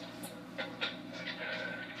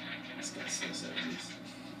 This guy's so 70s.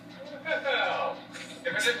 Well,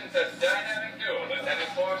 if it isn't the dynamic duo, Lieutenant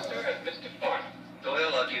Forrester and Mr. Farnham.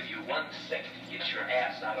 Doyle, I'll give you 1 second to get your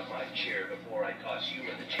ass out of my chair before I toss you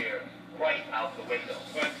in the chair right out the window.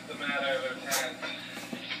 What's the matter, Lieutenant?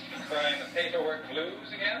 Crying the paperwork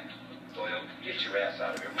blues again? Doyle, get your ass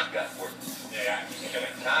out of here. We've got work. Yeah, I'm just killing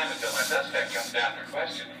time until my suspect comes down for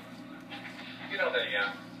questioning. You know the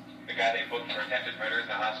guy they booked for attempted murder at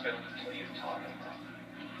the hospital? What are you talking about?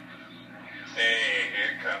 Hey,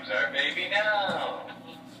 here comes our baby now.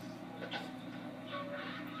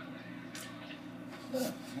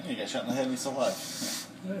 He got shot in the head and he's still alive.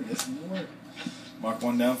 Yeah, I guess it'll work. Mark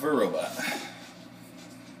one down for a robot.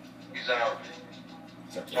 He's out.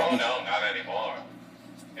 Oh, no, not anymore.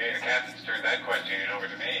 Hey, the captain's turned that questioning over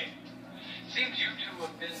to me. Seems you two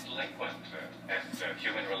have been delinquent at the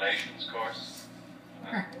human relations course.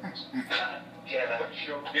 God damn it. What's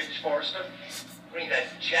your bitch, Forrester? Bring that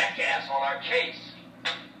jackass on our case.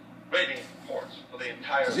 Rating reports for the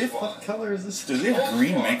entire Does he have, squad. What color is this? does he have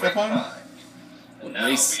green makeup on?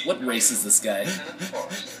 What race is this guy?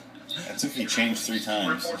 That's if he changed 3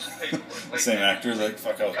 times. Reports and paperwork. The same actor, like,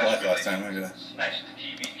 fuck, I was black last time. Look at that. Smashed the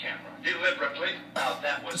TV camera. Deliberately. Now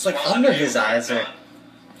that was It's like under his eyes are.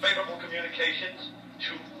 Favorable communications.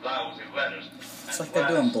 2 lousy letters. It's like they're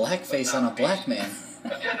doing blackface on a black man.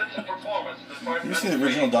 Attendance and performance. You ever see the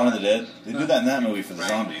original Dawn of the Dead? They do that in that movie for the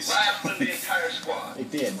zombies. Last in the entire squad. They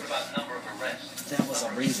did. What about number of arrests? That was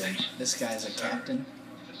a reason. This guy's a captain.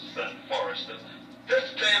 Son Forrester. This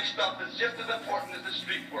damn stuff is just as important as the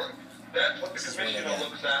street work. That's what the commissioner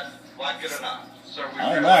looks at, like it or not. Sir, we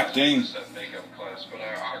I'm realize acting. this is a makeup class, but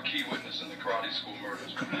our key witness in the karate school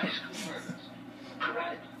murders. Karate school murders?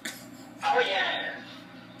 Karate? Oh, yeah.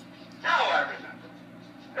 Now I remember.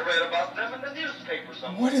 I read about them in the newspaper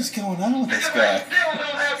somewhere. What is going on with this I guy? still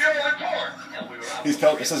don't have your report. And we were out He's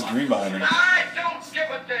it says green behind him. I don't give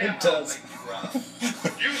a damn. It does. how they grew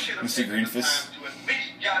up. You should have Mr. taken the Greenfist. time to at least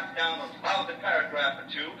jot down a lousy paragraph or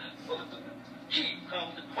two so that the chief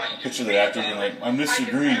comes to question. Picture the actor being like, I'm Mr.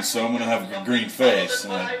 Green, so I'm gonna have a green face.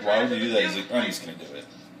 And like, why would you do that? He's like, I'm just gonna do it.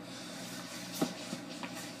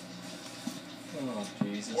 Oh,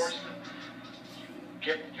 Jesus. Horseman,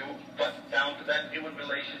 get your butt down to that human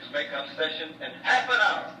relations makeup session in half an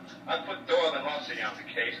hour. I'll put Doyle and Rossi on the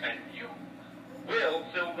case, and you will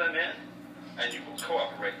fill them in, and you will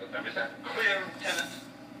cooperate with them. Is that clear, Lieutenant?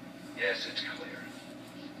 Yes, it's clear.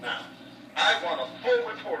 Now, I want a full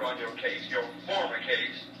report on your case, your former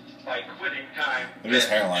case, by quitting time. Look at his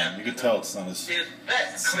hairline. You can tell it's not his. Is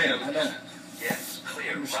that clear, I don't Lieutenant? Yes,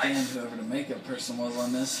 clear, understand right? whoever the makeup person was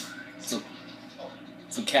on this. So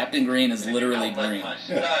Captain Green is literally You don't green. like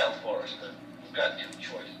my style, Forrester. You've got 2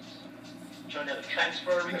 choices. Turn in a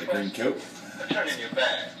transfer Got a green request, coat. or turn in your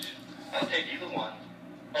badge. I'll take either one.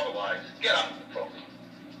 Otherwise, get on with the program.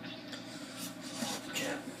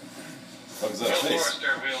 Fuck's that Well, face?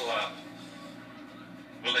 Forrester,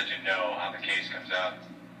 we'll let you know how the case comes out.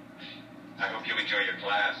 I hope you enjoy your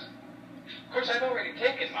class. Of course, I've already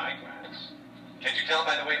taken my class. Can't you tell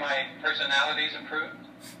by the way my personality's improved?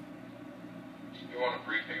 You want a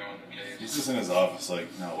briefing on the case? He's just in his office, like,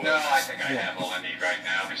 no. No, I think I have all I need right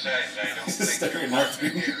now. Besides, I don't He's just think staring your at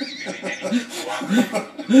partner me. here is feeling any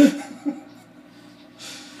cooperation.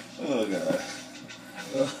 Oh god.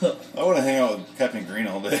 I want to hang out with Captain Green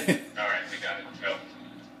all day. All right, we got it. Go.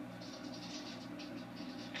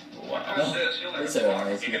 Wow. What's this? You'll never This talk.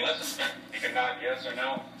 reminds You me. can listen. You can nod yes or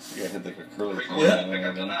no. You gotta hit like a curly Record corner. and pick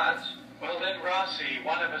up the nods. Well then, Rossi,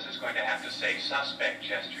 one of us is going to have to say suspect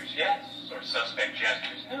gestures yes or suspect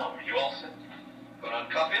gestures no. Are you all set? Gonna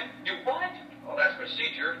uncuff him? You what? Oh, that's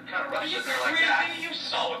procedure. Kind of Are rushes you there like that. crazy? You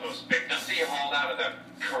saw what those victims he hauled out of the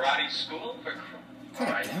karate school for. What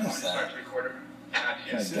kind of gun is Start that? the recorder. Not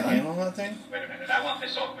Is yet. it a handle on that thing? Wait a minute. I want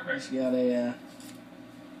this off the He's record. got a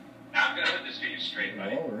Now I'm gonna put this to you straight,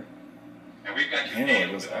 buddy. revolver. And we've got you Handle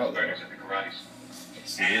nailed goes with out, those though. murders at the karate school.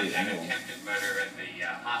 It's And really an handle. attempted murder at the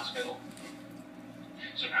hospital.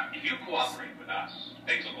 So now, if you cooperate with us,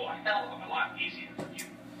 things will go a hell of a lot easier for you.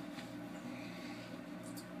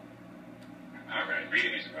 All right, read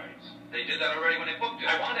him his rights. They did that already when they booked it.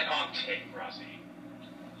 I want it on tape, Rossi.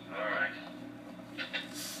 All right.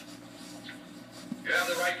 You have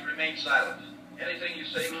the right to remain silent. Anything you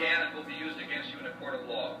say can and will be used against you in a court of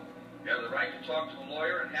law. You have the right to talk to a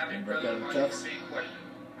lawyer and have him present while you are being questioned.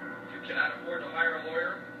 If you cannot afford to hire a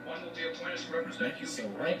lawyer, one will be appointed to represent you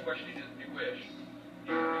before any questioning is to be wished.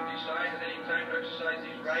 You decide at any time to exercise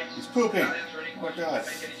these rights. He's pooping. Not answer any Oh my questions God. or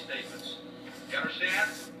make any statements. You understand?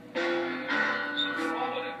 What's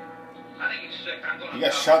wrong with him? I think he's sick. I'm going to He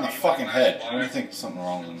got shot in the fucking head. What do you think? Something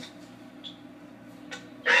wrong with him?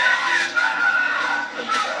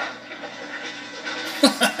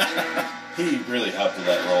 He really helped with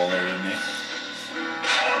that role there, didn't he?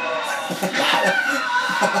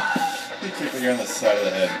 He kicked her on the side of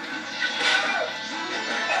the head.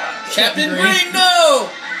 Captain Green, no!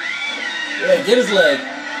 Yeah, get his leg.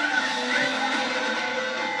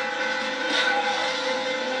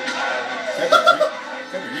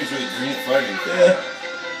 Captain Green's really green at fighting. Yeah.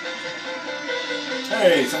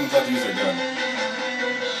 Hey, someone's about to use their gun.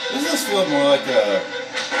 Doesn't this feel more like a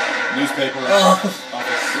newspaper office?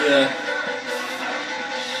 Yeah.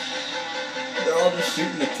 They're all just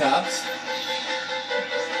shooting the cops.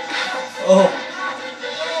 Oh.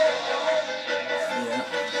 Yeah.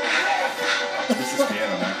 This is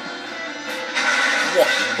piano now.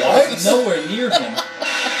 What? Nowhere near him.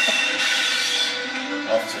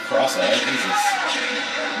 Officer Cross-Eyed, Jesus.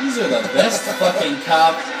 These are the best fucking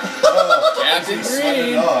cops. Oh, Captain he's sweating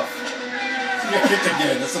Green. it off. He got kicked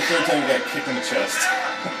again. That's the third time he got kicked in the chest.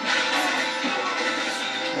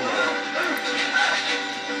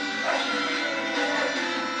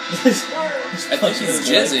 I think he's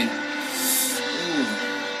jizzing.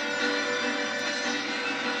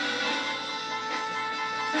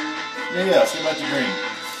 Yeah, let's get back to Green.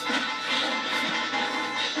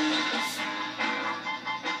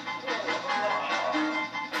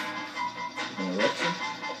 An erection?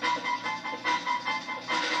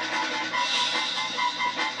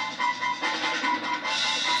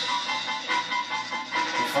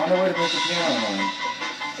 We found a way to make the piano noise.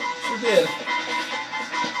 Sure did.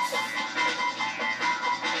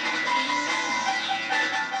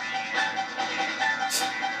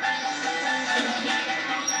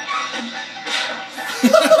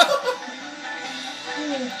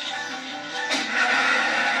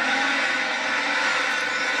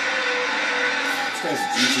 This guy's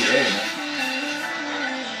GTA, man.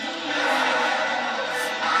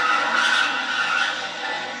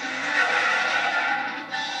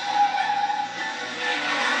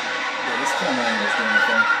 Yeah, this camera angle's doing the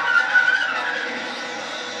thing.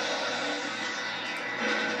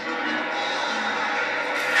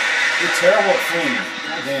 You're terrible at fleeing.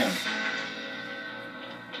 God damn.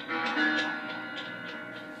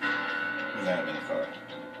 He's not in the car.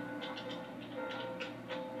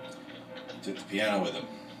 He took the piano with him.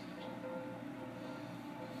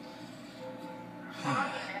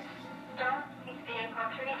 Stop his vehicle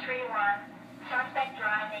 331. Suspect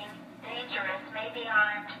driving. Dangerous. May be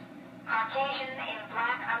armed. Caucasian in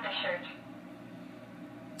black undershirt.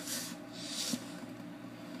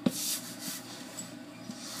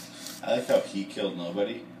 I like how he killed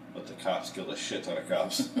nobody, but the cops killed a shit ton of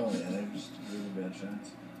cops. Oh yeah, they're just really bad shots.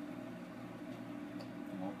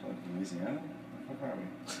 Walked like Louisiana? What are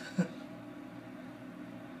we?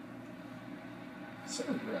 So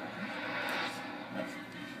dry.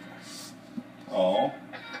 Oh.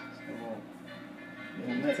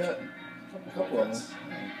 Yeah, Nick. A couple of them.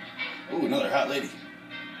 Ooh, another hot lady.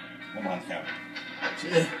 One on the counter.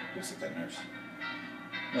 Yeah. Looks like that nurse.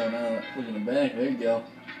 No, no, look in the back. There you go.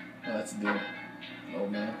 Oh, that's a deal.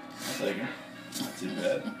 Old man. I'll take her. Not too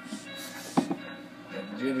bad. Got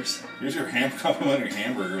the jitters. Here's your complimentary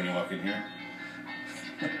hamburger when you walk in here.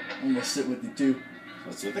 I'm gonna sit with you too.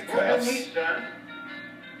 What's with the What cops? you need, son?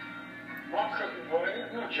 Mom cooking for you.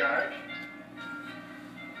 No charge.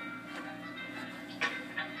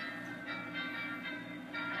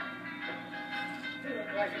 You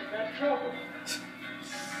look like you've got trouble.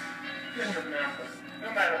 Just remember,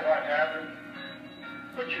 no matter what happens,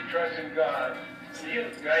 put your trust in God, and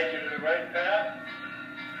He'll guide you to the right path.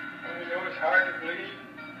 And we know it's hard to believe.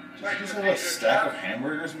 Does you just have a stack of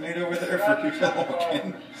hamburgers made over there for people to walk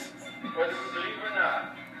in? Whether we believe or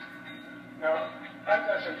not. Now, I've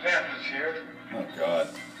got some pamphlets here Oh, God.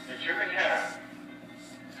 that you can have.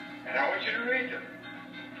 And I want you to read them.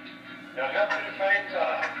 They'll help you to find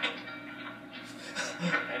God.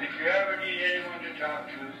 And if you ever need anyone to talk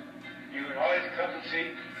to, you can always come and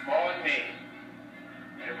see Ma and me.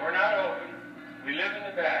 And if we're not open, we live in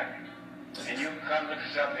the back. And you can come look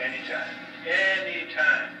us up anytime.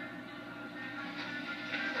 Anytime.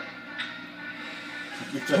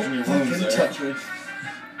 You're touching your wounds Fucking there. touch me.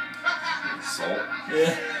 Salt.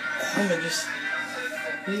 Yeah. I'm just.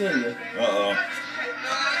 Hear you. Uh-oh.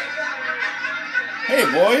 Hey,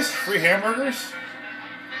 boys. Free hamburgers?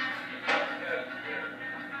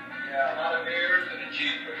 Yeah, a lot of beers and a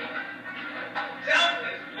cheeseburger. Tell me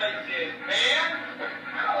this place is, man.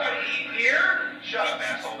 I want to eat here. Shut up,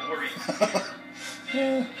 asshole. We're eating.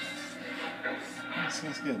 Yeah. That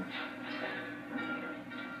sounds good.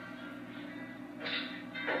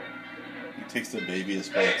 He takes the baby as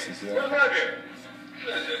spikes. You see Where's that? my beer?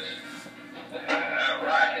 What is this?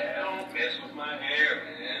 Right, don't mess with my hair,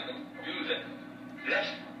 man. Don't do that. This?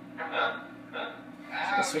 Huh?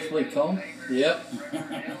 Specifically comb? Yep.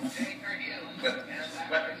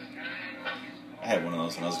 I had one of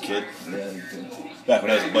those when I was a kid. Yeah, you do. Back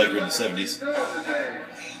when I was a biker in the 70s. Like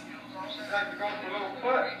to go for a little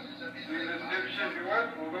putt. See this dipshit you went,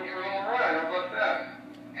 we'll go for a little ride. How about that?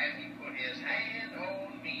 And he put his hand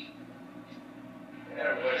on me.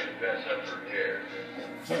 Everybody best up her hair.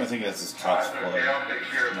 I'm starting to think that's his cop's Okay, blood. I'll take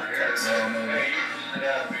care of her hair. No, maybe. Hey, you just sit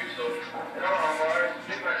down, be so. Come on, Mark.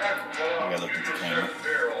 Get my knuckle I gotta look at the camera.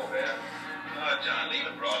 beer, old man. John, leave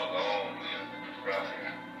it brought alone. Rough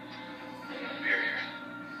here. Beer here.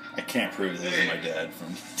 I can't prove that this is my dad from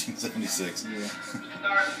 1976. Yeah.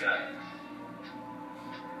 Tarzan guy.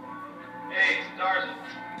 Hey, Tarzan.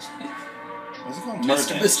 What's it called?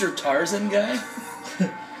 Tarzan. Mr. Tarzan guy?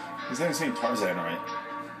 He's not even saying Tarzan right.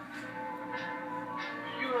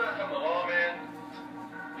 You run from the law, man?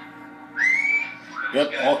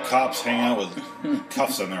 Yep, all cops hang out with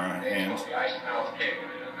cuffs on their hands. I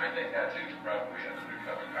think that dude's probably an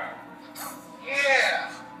undercover cop. Yeah!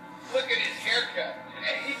 Look at his haircut.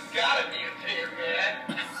 Hey, he's gotta be a pig, man.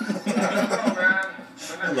 Man.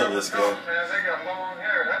 I love this guy. Man, they got long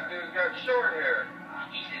hair. That dude's got short hair.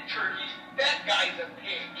 Eating turkeys. That guy's a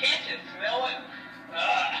pig. Can't you smell it?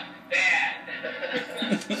 Bad.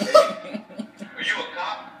 Are you a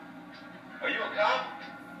cop? Are you a cop?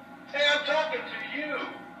 Hey, I'm talking to you.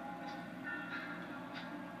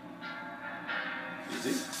 Is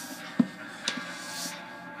he?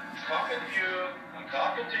 Talking to you. I'm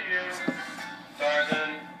talking to you.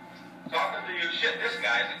 Tarzan. Talking to you. Shit, this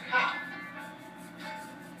guy's a cop.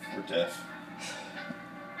 We're deaf.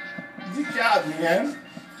 Good job, man.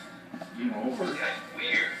 Game over. This guy's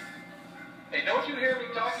weird. Hey, don't you hear me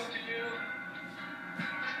talking to you?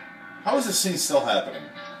 How is this scene still happening?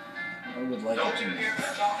 I would like Don't it you to be. hear me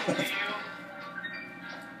talking to you?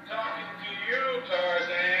 Talking to you,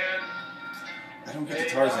 Tarzan. I don't get the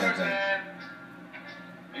Tarzan thing.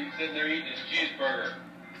 He's sitting there eating his cheeseburger.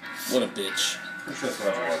 What a bitch. Pretty sure that's what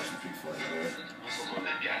I have to watch some P4 anyway. Muscles on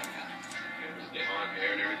that guy. You ever get on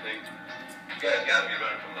hair and everything? You guys gotta be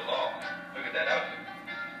running from the law. Look at that outfit.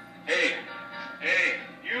 Hey,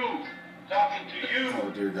 you! Talking to you! Oh,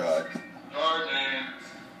 dear God. Tarzan.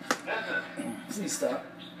 Listen. Please stop.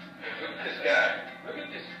 Look at this guy. Look at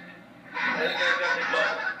this. That guy's got the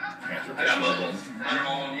muscle. I got muscles. I'm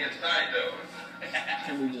all on the inside, though.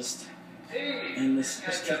 Can we just Hey. end this?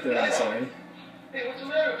 Just kick their ass already. Hey, what's the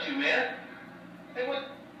matter with you, man? Hey, what?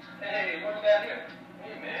 Hey, what we got here?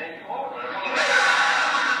 Hey, man, you all running around.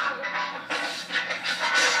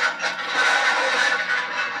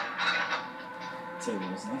 Table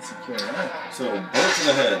was not secure at all. So, bullet to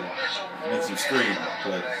the head makes him scream,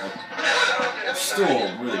 but a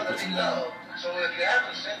stool really puts him down. So if you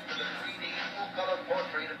haven't sent for the 3D full-color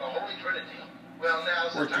portrait of the Holy Trinity, well,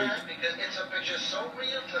 now's the Portrait. time because it's a picture so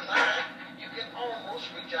real to life, you can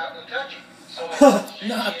almost reach out and touch it. So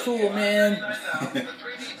Not cool, man. the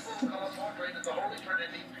 3D full-color portrait of the Holy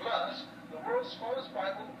Trinity plus the world's smallest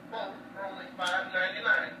Bible, both for only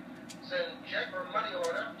 $5.99. Send check or money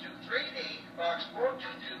order to 3D Box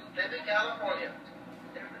 422, Libby, California.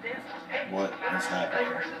 What is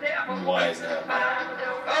happening? And why is that happening?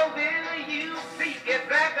 Oh, Billy, you please get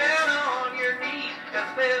back down on your knees, 'cause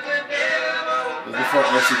there's a devil. It was before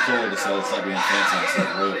RC Cola decided to stop being fancy and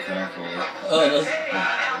start Royal Crown Cola. Oh, that's,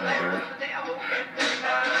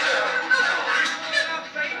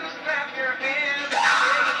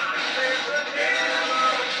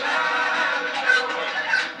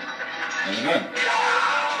 And again,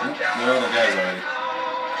 there are other guys already.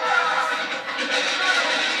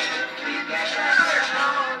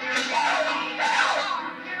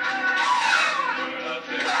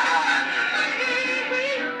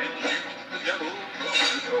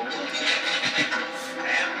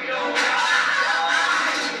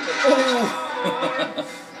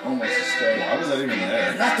 almost a straight. Why was that even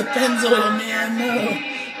there? Not the Pennzoil, man, no.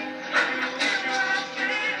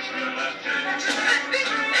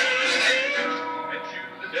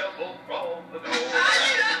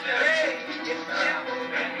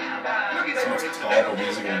 It's the most tolerable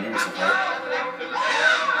music in the movie so far.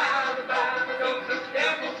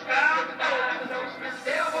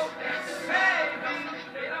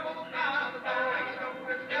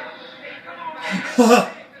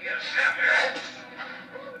 Oh,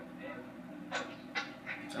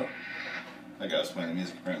 that guy was playing the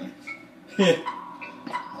music apparently.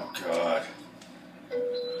 Oh God.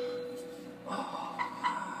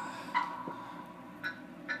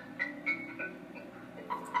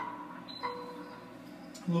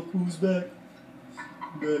 Look who's back.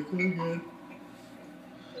 Back again.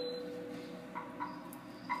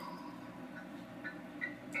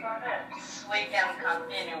 Perhaps we can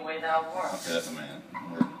continue with our work. Okay, that's a man.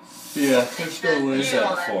 Yeah, they're still We with said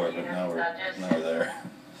that. before, but now we're there.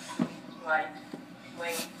 Right. We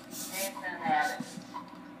Nathan Adams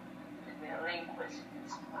to relinquish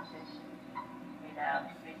his position without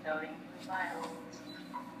resorting to violence.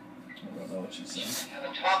 I don't know what she's saying.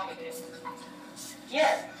 Have a talk with him.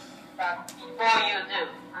 Yes, but before you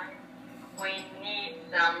do, we need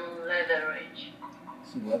some leverage.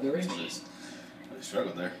 Some leatherage? Really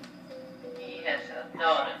struggled there. He has a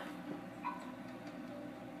daughter.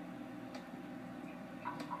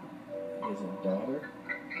 He has a daughter?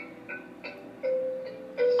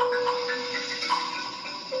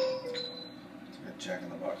 Got Jack in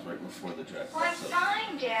the Box right before the Jack Well, I'm pops up.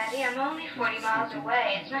 fine, Daddy. I'm only 40 miles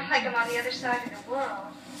away. It's not like I'm on the other side of the world.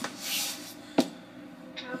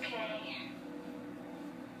 Okay.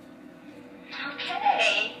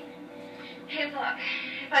 Okay. Hey, look.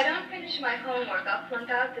 If I don't finish my homework, I'll flunk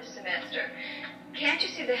out this semester. Can't you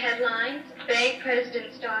see the headlines? Bank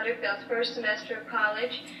president's daughter fails first semester of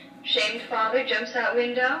college. Shamed father jumps out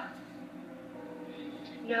window.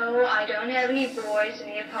 No, I don't have any boys in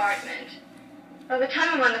the apartment. By the time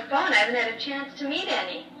I'm on the phone, I haven't had a chance to meet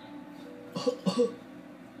any.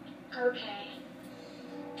 Okay.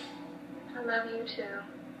 I love you too.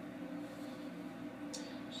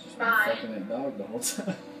 She's been Bye. fucking that dog the whole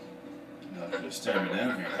time. No, they're just staring me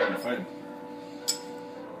down here. I'm trying to fight him.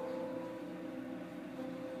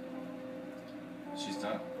 She's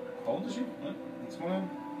not. How old is she? What's going on?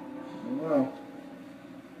 I don't know.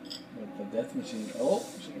 With the death machine. Oh,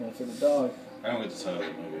 she went for the dog. I don't get the title of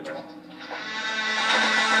the movie at all.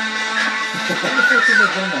 How the fuck did they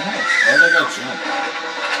burn the house? Why did that guy jump?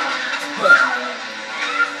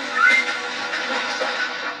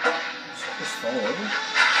 Did she just fall over?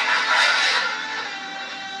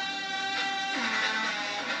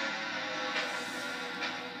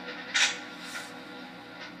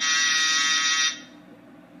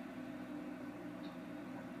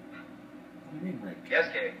 What do you mean, Rick? Yes,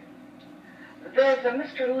 Kate. There's a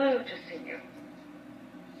Mr. Liu to see you.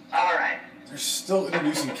 All right. They're still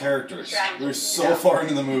introducing characters. We're so far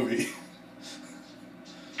into the movie.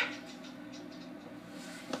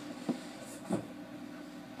 Oh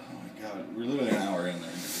my God, we're literally an hour in there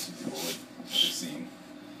introducing people with this scene.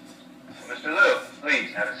 Mr. Liu,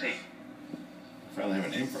 please have a seat. Finally have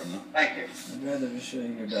a name for him though. Thank you. I'd rather just show you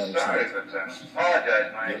your daughter's Sorry, house. but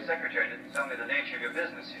apologize. My secretary didn't tell me the nature of your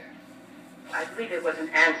business here. I believe it was an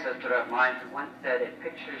ancestor of mine who once said, "A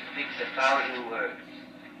picture speaks 1,000 words."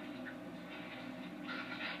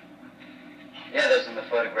 The others in the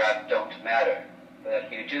photograph don't matter,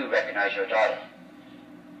 but you do recognize your daughter.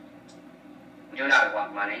 You do not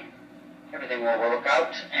want money. Everything will work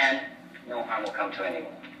out, and no harm will come to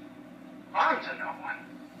anyone. Harm to no one.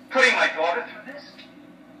 Putting my daughter through this?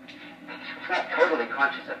 I was not totally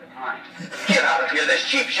conscious at the time. Get out of here. This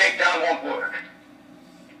cheap shakedown won't work.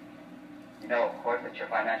 You know, of course, that your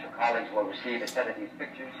financial colleagues will receive a set of these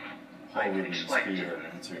pictures. I can explain to you.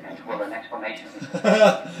 And will an explanation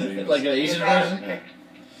Like an Asian version?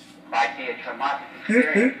 might be a traumatic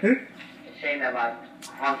experience. A shame that might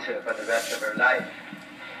haunt her for the rest of her life.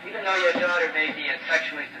 Even though your daughter may be as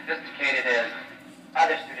sexually sophisticated as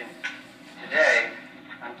other students today,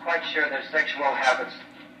 I'm quite sure their sexual habits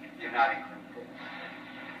do not include this.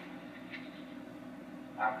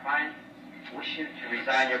 Our clients wish you to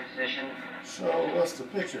resign your position Show us the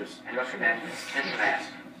pictures. and recommend this man.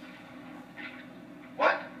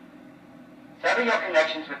 What? Sever your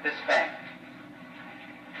connections with this bank.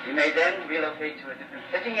 You may then relocate to a different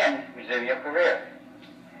city and resume your career.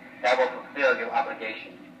 That will fulfill your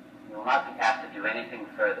obligation. You will not be asked to do anything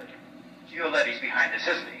further. Gioletti's behind this,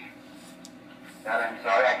 isn't he? That I'm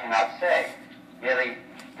sorry, I cannot say. Merely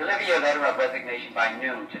deliver your letter of resignation by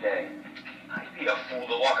noon today. I'd be a fool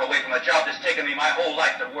to walk away from a job that's taken me my whole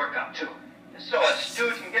life to work up to. So a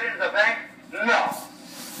stooge can get into the bank? No.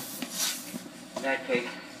 In that case,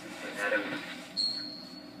 Mr. Adams,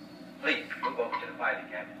 please move over to the filing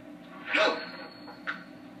cabinet. Move!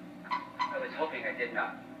 I was hoping I did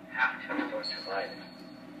not have to resort to violence.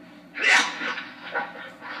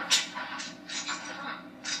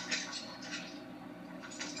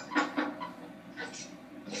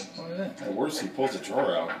 Why At worst, he pulls a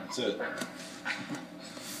drawer out. That's it.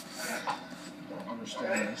 Don't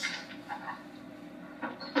understand this.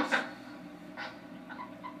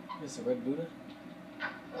 Is the red Buddha?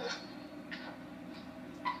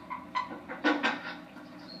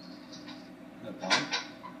 That bomb?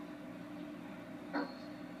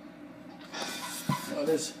 Oh, it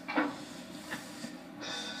is.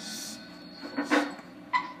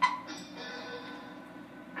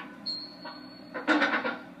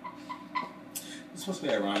 It's supposed to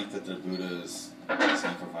be ironic that the Buddha is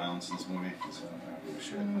standing for violence in this movie. Because I don't give a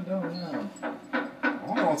shit. I don't know. I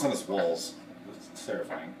wonder what's on his walls. It's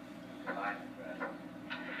terrifying.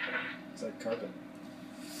 It's like carpet.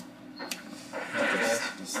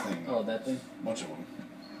 This thing. Oh, that thing? A bunch of them.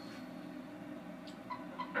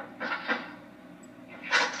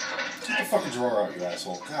 Take the fucking drawer out, you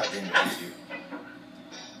asshole. God damn it, thank you.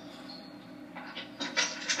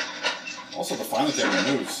 Also, the violence that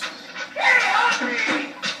removes.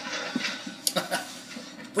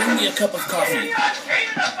 Bring me a cup of coffee.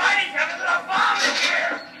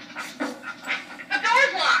 The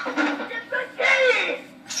door's locked! Get the key!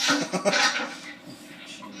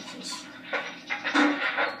 Jesus.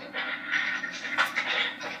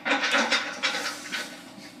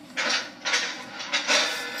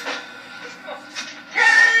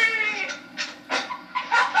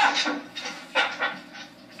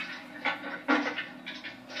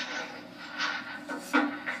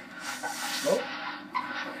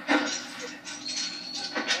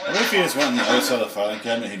 I wonder if he just went on the other side of the filing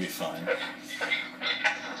cabinet, he'd be fine.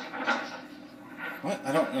 What?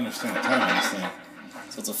 I don't understand the time on this thing.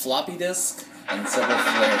 So it's a floppy disk and several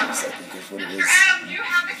flares, I think is what it is. Adam, you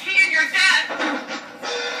have the key in your desk!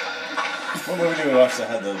 What movie did we watch that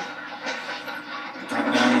had the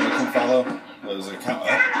countdown that we couldn't follow? That was a count up?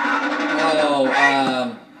 Oh,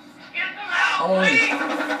 Halloween.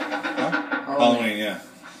 Huh? Halloween, yeah.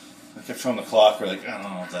 I kept showing the clock, we're like, I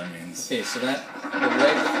don't know what that means. Okay, so that the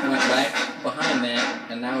red went back behind that,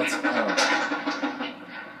 and now it's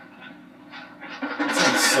It's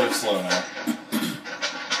getting so slow now.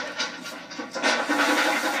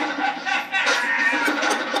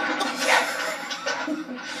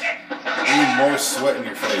 You need more sweat in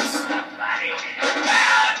your face.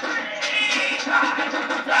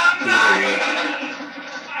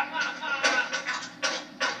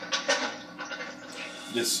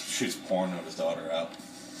 Just shoots porn of his daughter out.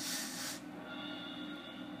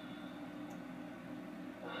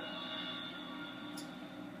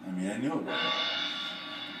 I mean, I knew it wasn't.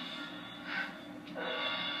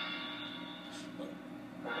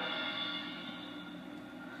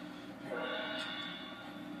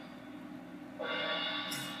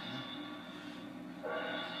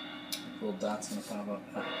 little dots gonna pop up.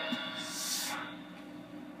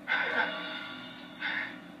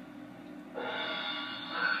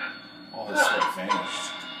 All his sweat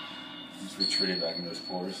vanished. He's retreated back into his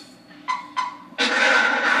pores.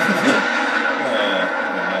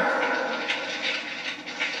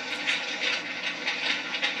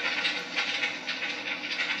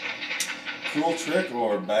 Cool trick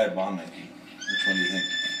or bad bond making? Which one do you think?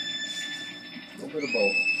 A little bit of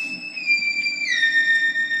both.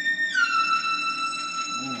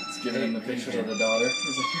 It's giving him the pictures of the daughter.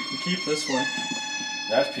 He's like, you can keep this one.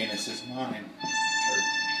 That penis is mine.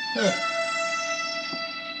 I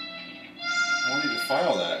want you to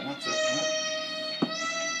file that, not to. What?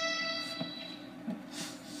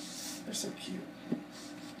 They're so cute.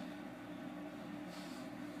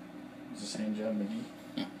 Is this hand job McGee?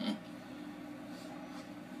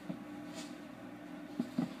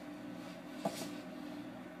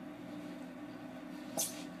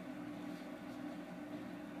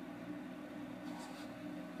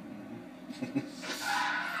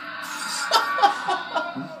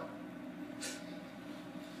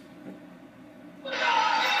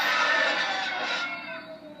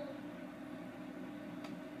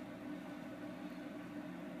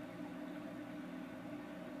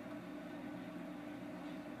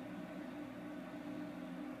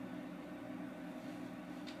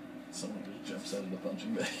 Someone just jumps out of the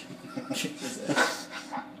punching bag. Kicks his ass.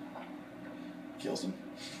 Kills him.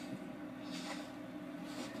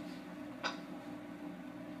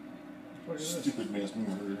 Stupid mass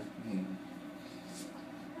murderer.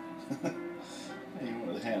 Hey, you went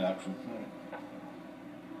with the hand option.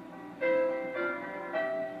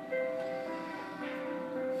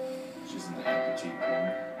 She's in the amputee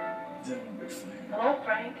corner. That would be fine. Hello,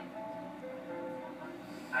 Frank.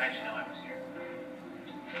 How did you know I was here?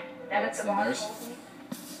 And it's The a nurse?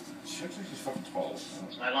 She looks like she's fucking 12.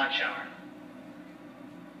 It's my lunch hour.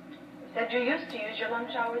 You said you used to use your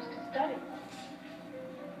lunch hours to study.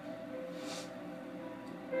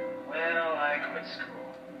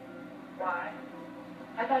 school. Why?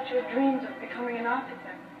 I thought you had dreams of becoming an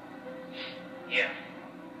architect. Yeah.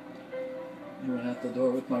 You went out the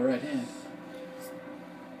door with my right hand.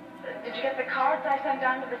 Did you get the cards I sent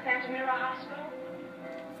down to the Santa Mira Hospital?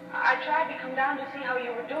 I tried to come down to see how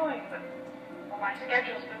you were doing, but well, my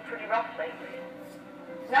schedule's been pretty rough lately.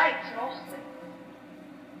 Nights, mostly.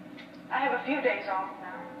 I have a few days off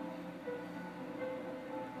now.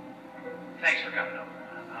 Thanks for coming over.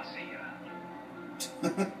 I'll see you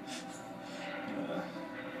out.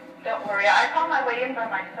 Don't worry, I found my way in by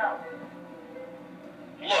myself.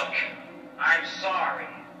 Look, I'm sorry.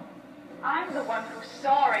 I'm the one who's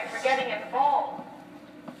sorry for getting involved.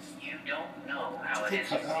 You don't know how it They is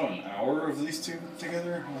cut for out me. an hour of these two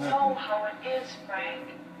together? What Know happened? how it is, Frank.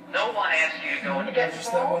 No one asked you to go To in. get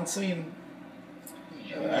Just that involved? one scene.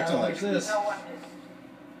 Acting like this. No one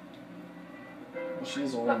did. Well,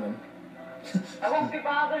 she's a woman. I won't be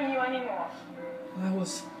bothering you anymore. I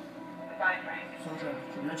was. Goodbye, Frank.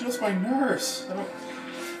 You're just my nurse. I don't...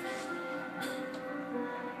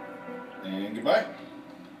 And goodbye.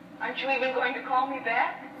 Aren't you even going to call me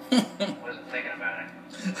back? Wasn't thinking about it.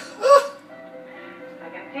 I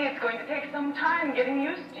can see it's going to take some time getting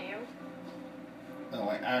used to you. No,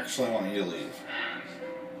 I actually want you to leave.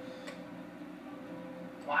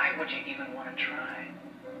 Why would you even want to try?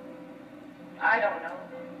 I don't know.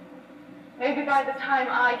 Maybe by the time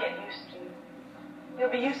I get used to you, you'll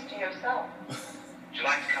be used to yourself. Would you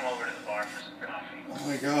like to come over to the bar for some coffee? Oh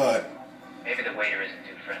my god. Maybe the waiter isn't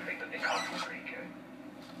too friendly, but the coffee's pretty good.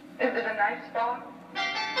 Is it a nice bar?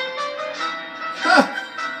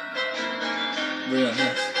 Real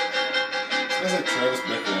nice. Sounds like Travis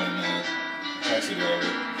Bickle in Taxi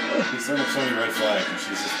Driver. He's throwing up so many red flags and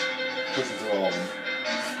she's just pushing through all of them.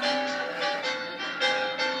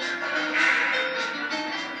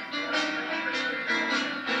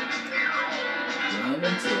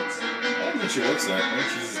 Random tits. I don't think she looks that. I think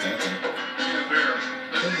she's just dancing.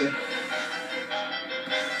 Could be.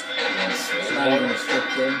 Yes, It's not even a strip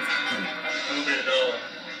thing.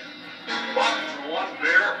 What? One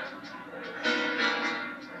beer?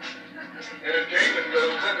 Entertainment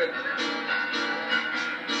goes with it.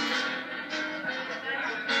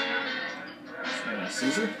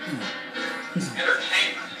 Caesar?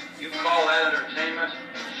 Entertainment? You call that entertainment?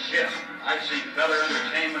 Shit. I've seen better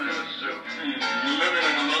entertainment in a zoo. Living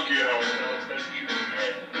in a monkey house, I'll bet you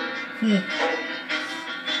can.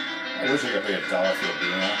 I wish I could pay $1 for a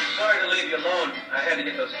beer now. Sorry to leave you alone. I had to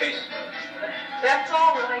get those cases moved. That's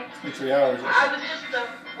all right. In 3 hours. I was just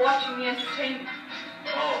watching the entertainment.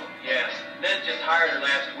 Oh, yes. Ned just hired her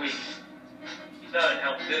last week. He thought it'd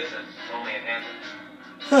help business, only enhance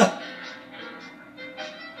it.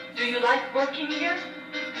 Do you like working here?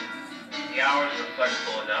 The hours are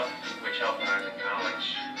flexible enough, which helped when I was in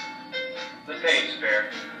college. The pay's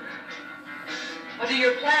fair. What are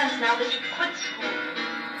your plans now that you've quit school?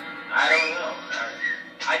 I don't know.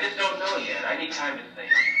 I just don't know yet. I need time to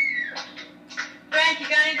think. Frank, you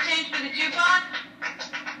got any change for the jukebox?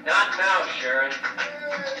 Not now, Sharon.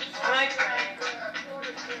 All right, Frank.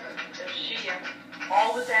 Does she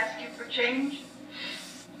always ask you for change?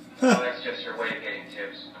 Oh, that's just her way of getting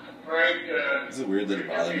tips. Frank, Is it weird that it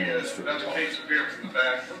bothered me when the strip another was case of beer from the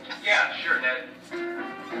back. Yeah, sure, Ned.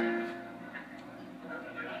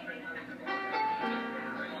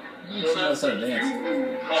 She knows how to dance.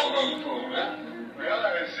 You called on the phone, man. Well, I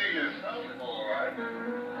see you sounded all right.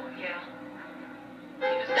 Yeah.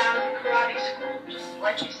 He was down at the karate school, just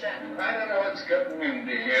like you said. I don't know what's gotten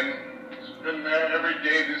into him. He's been there every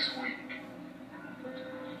day this week.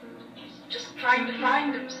 He's just trying to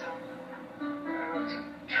find himself. Well, it's a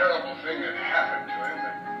terrible thing that happened to him.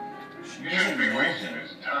 He shouldn't be wasting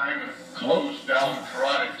his time in a closed down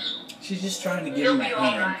karate school. She's just trying to give him a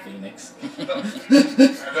hand, Phoenix. Now,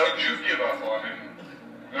 don't you give up on him.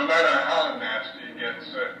 No matter how nasty he gets.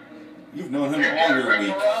 You've known him You all can't your bring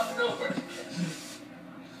week. around nobody.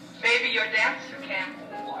 Maybe your dancer can.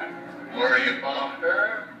 Worry about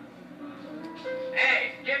her?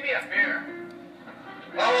 Hey, give me a beer.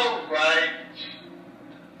 All right.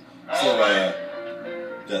 So, All right.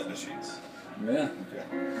 death machines. Yeah. Okay.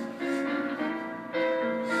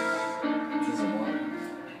 Doesn't want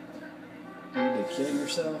you to kill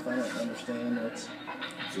yourself? I don't understand what's.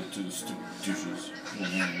 So, two stupid douches.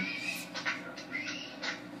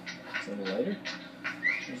 Is that a lighter?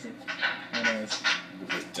 Is it? Oh, nice.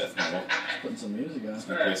 With death metal. Putting some music on. It's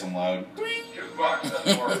gonna play some loud. Jukebox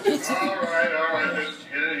doesn't work. All right. Just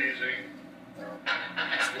get it easy.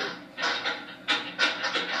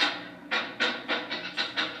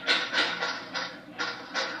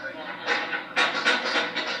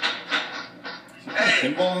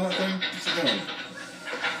 Pinball on that thing? What's he doing?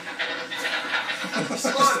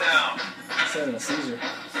 He's having a seizure. Knock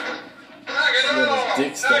it He got off! his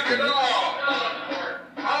dick stuck in it. All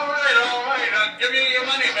right, I'll give you your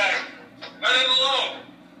money back. Let it alone.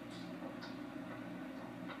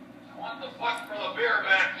 I want the buck for the beer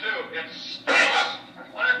back, too. It's stale.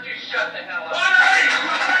 Why don't you shut the hell up?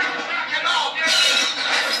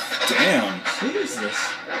 Damn. Jesus.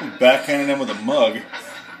 Backhanding him with a mug.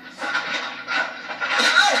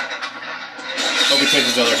 Hope he takes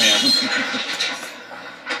his other hand.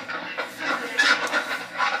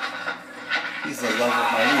 He's the love of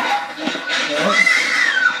my youth.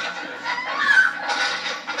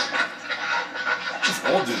 This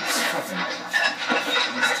old dude's fucking.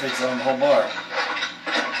 This takes on the whole bar.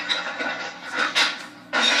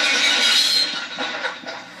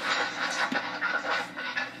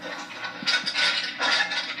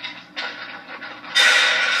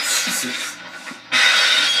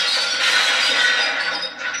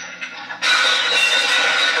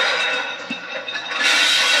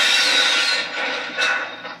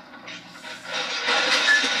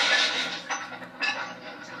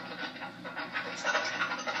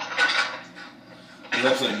 There's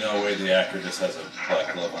absolutely no way the actor just has a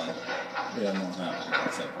black glove on. Yeah, no. No,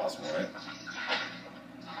 that's not possible, right?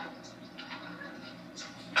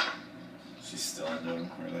 She's still into him,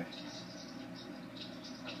 really.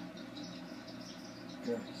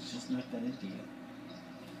 Girl, she's just not that into you.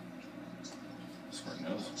 Squirt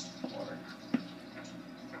nose water.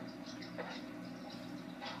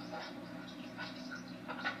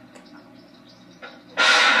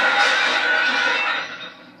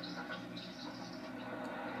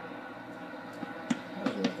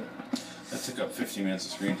 That took up 15 minutes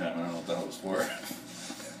of screen time. I don't know what the hell it was for.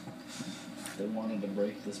 They wanted to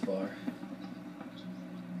break this bar.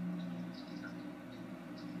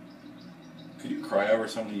 Could you cry over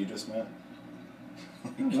somebody you just met? I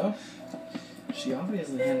don't know. She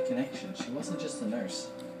obviously had a connection. She wasn't just a nurse.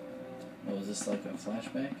 Oh, was this like a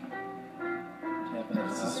flashback? What happened at the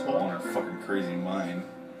This is hospital? all in her fucking crazy mind.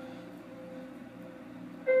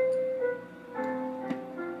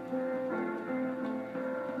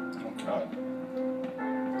 Oh god.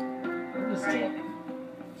 What is that?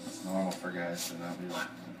 It's normal for guys to not be like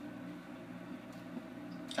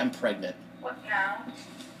I'm pregnant. What now?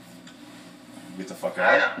 get the fuck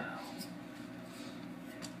I out. don't know.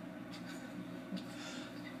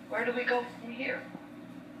 Where do we go from here?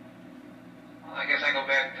 Well, I guess I go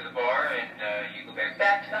back to the bar and you go back.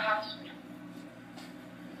 Back to the hospital.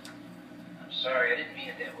 I'm sorry, I didn't mean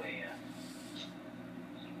it that way.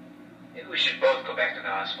 Maybe we should both go back to the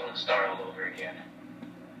hospital and start all over again.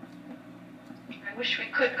 I wish we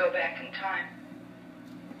could go back in time.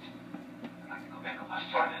 I can go back a lot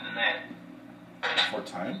farther than that. For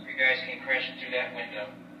time? You guys came crashing through that window.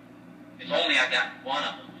 If only I got one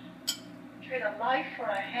of them. Trade a life for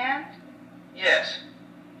a hand? Yes.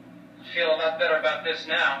 I feel a lot better about this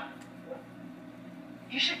now.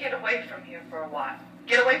 You should get away from here for a while.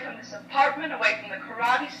 Get away from this apartment, away from the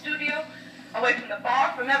karate studio, away from the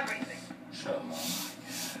bar, from everything. Shut up, Mom.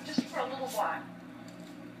 Just for a little while.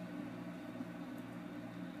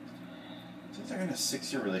 Seems like they're in a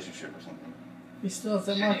 6-year relationship or something. He still has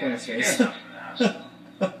that mark on his face. 3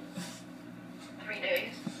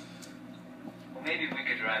 days. Well, maybe we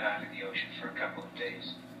could drive out to the ocean for a couple of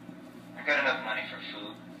days. I got enough money for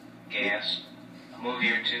food, gas, a movie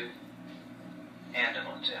or two, and a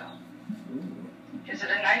motel. Is it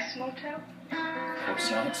a nice motel? Of course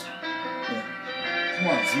not. Come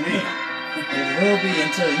on, it's me. It will be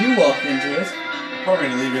until you walk into it. Probably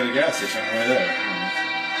gonna leave you at a gas station right there.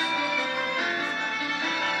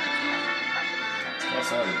 That's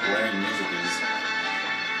how the blaring music is.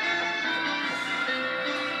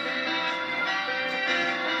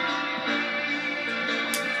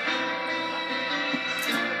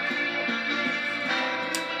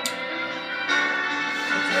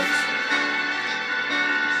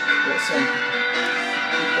 Some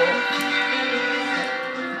people.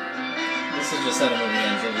 This is just how the movie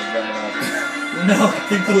ends. They just drive off. No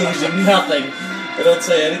conclusion, nothing. They don't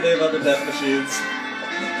say anything about the death machines.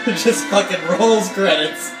 It just fucking rolls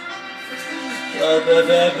credits. Then.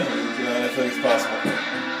 Yeah, I think it's possible.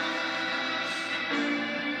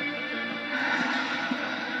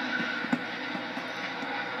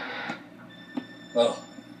 Oh.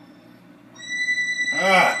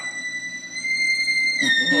 Ah!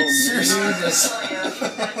 Oh, Seriously? Jesus.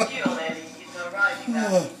 Fuel lady is arriving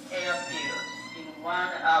at airfield in 1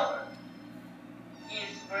 hour.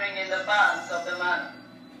 He's bringing the balance of the money.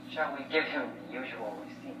 Shall we give him the usual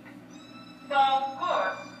receipt? But of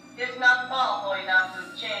course, he's not powerful enough to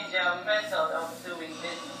change our method of doing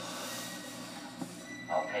business.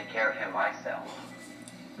 I'll take care of him myself.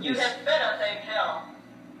 You had better take help.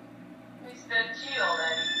 Mr.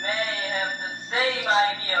 Chiolen may have the same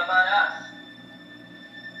idea about us.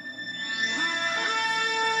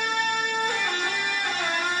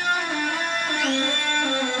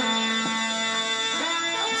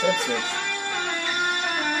 Head switch.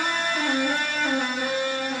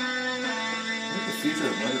 Look at the future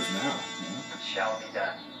of murders now. It shall be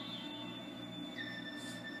done.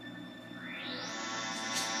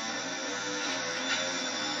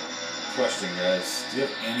 Question, guys. Do you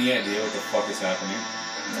have any idea what the fuck is happening?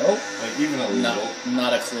 Nope. Like, even a little?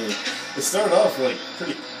 Not a clue. It started off, like,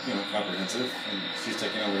 pretty, comprehensive, and she's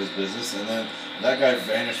taking over his business, and then that guy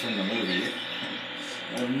vanished from the movie.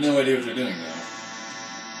 I have no idea what they're doing now.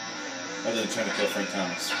 Other than trying to kill Frank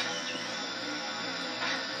Thomas.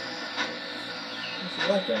 What's the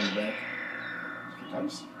black guy in the back? Frank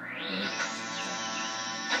Thomas?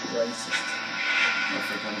 Racist. No,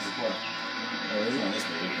 Frank Thomas is what? Oh, is He's it? not in this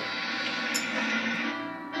movie.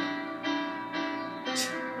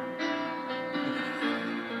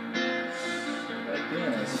 Black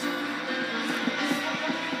pianist.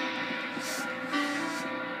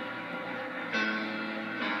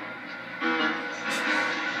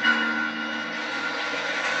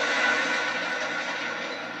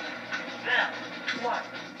 What?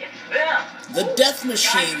 It's them. The Death Guys,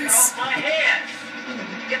 Machines. off my hands.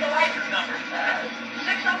 Get the license number.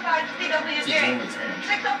 605 CWJ.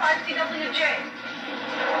 605 CWJ.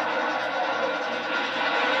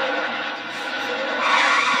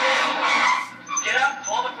 Get up,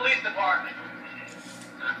 call the police department.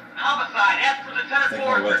 Homicide, ask for Lieutenant I think I'm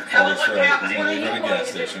Ford. about to Tell call him this what's right. happening. He's gonna leave at a gas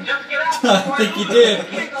station. Just get out. I think you did.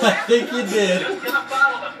 I think you did. Just gonna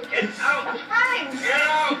follow them. Get out. Frank! Get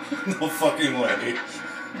out. No fucking way.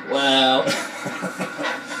 Wow.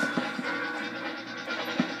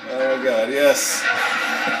 Oh god, yes.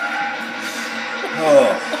 Oh.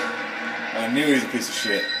 I knew he was a piece of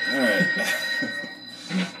shit. Alright.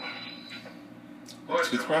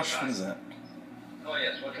 Toothbrush? What is that? Oh,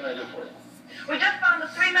 yes. What can I do for you? We just found the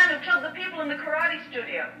 3 men who killed the people in the karate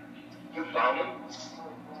studio. You found them?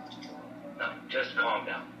 No, just calm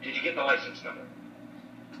down. Did you get the license number?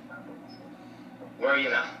 Where are you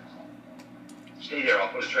now? Stay there. I'll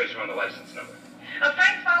put a tracer on the license number.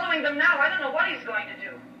 Frank's following them now. I don't know what he's going to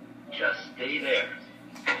do. Just stay there.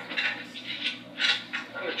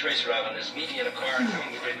 I'm going to tracer out on this. Meet me in a car and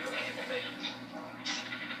bring me ready for the information.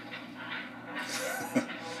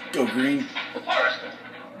 Go green. Forrester,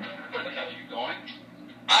 where the hell are you going?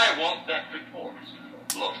 I want that report.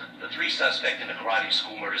 Look, the 3 suspects in the karate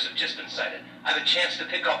school murders have just been cited. I have a chance to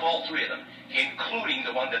pick up all 3 of them, including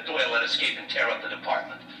the one that Doyle let escape and tear up the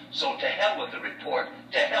department. So to hell with the report,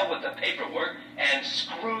 to hell with the paperwork, and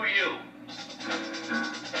screw you.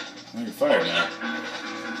 You're fired now.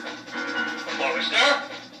 Forrester?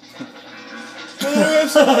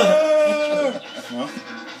 Well,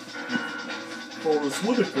 Forrest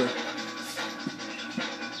Whitaker.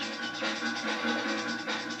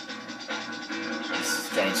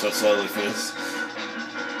 it's going so slowly for this.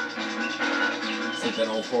 It's like that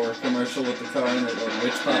old horror commercial with the car and the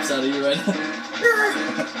witch pops out of you right now.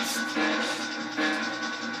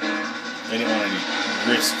 They didn't want any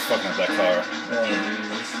risk fucking up that car. Oh,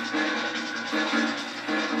 Jesus.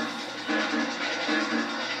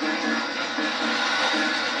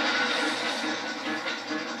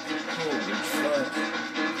 Holy fuck.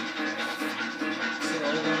 So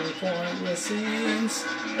many pointless scenes.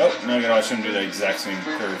 Oh, no, I shouldn't do the exact same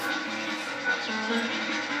curve.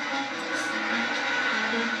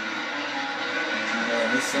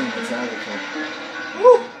 Yeah, this cinematography.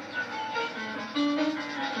 Woo!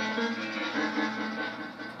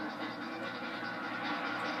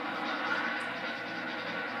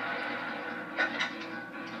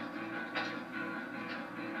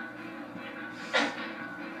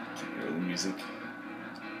 The music.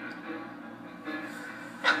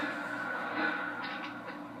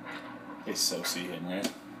 It's so him,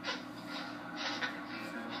 right?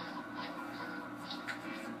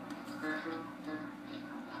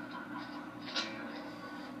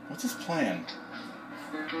 What's his plan?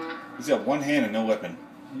 He's got one hand and no weapon.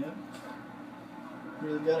 Yep.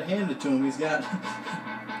 Really gotta hand it to him. He's got.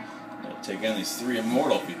 Gotta take on these 3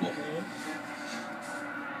 immortal people.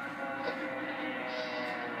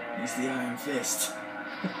 He's the Iron Fist.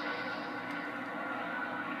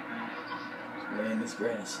 Laying this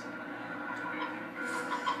grass.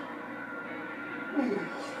 Oh,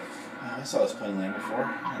 I saw this plane land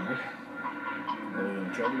before. Remember? What are you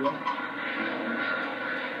gonna try to go?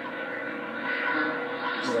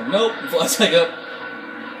 He's like, nope, flies back up.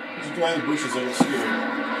 He's enjoying the bushes over the scooter.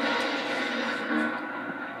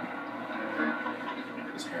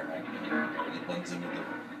 His hair.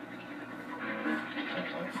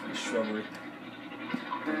 story.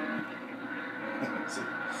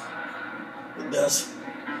 It does.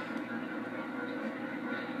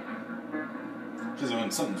 Because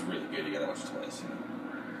when something's really good, you gotta watch it twice.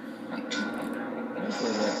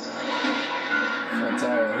 Hopefully that front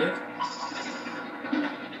tire will hit.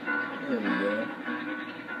 There we go.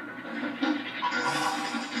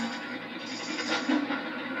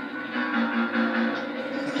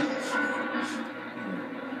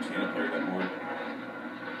 Piano player got bored.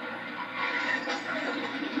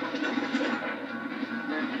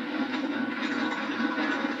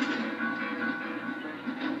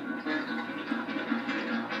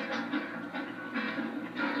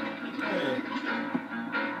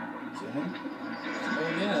 Oh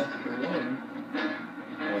yeah, for one.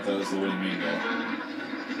 Oh, I thought it was the What Do You Mean guy.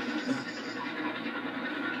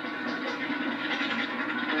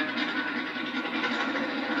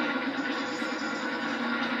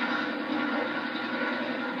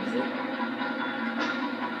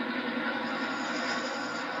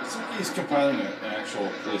 It's like he's compiling an actual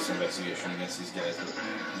police investigation against these guys, but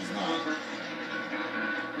he's not.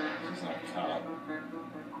 He's not a cop.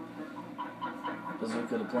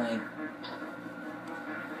 Bazooka the plane.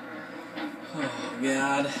 Oh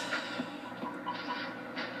God.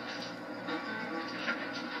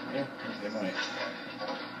 Yeah, they might.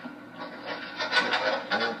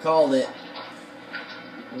 I called it.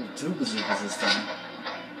 Ooh, 2 bazookas this time.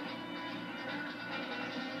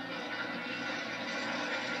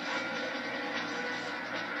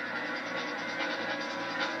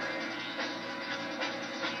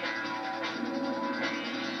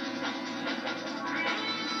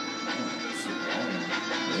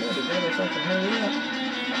 Yeah, they better fucking hurry up.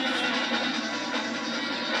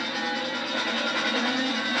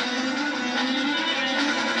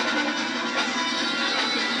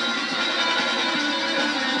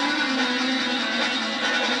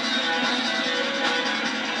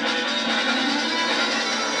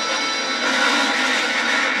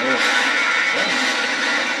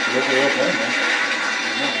 Look at your plane, man.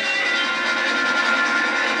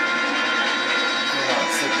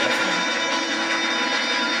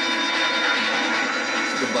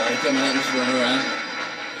 Goodbye, coming out and just running around.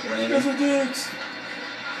 Those are dicks.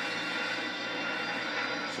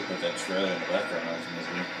 Should put that trailer in the background. That was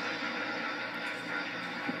misery.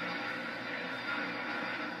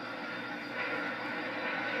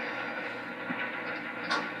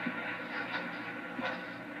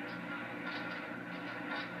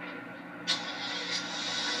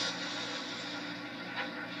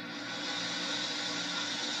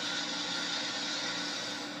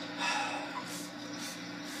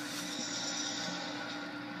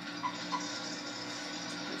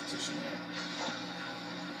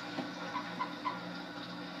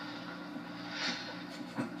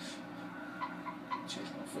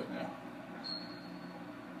 Chase my foot now.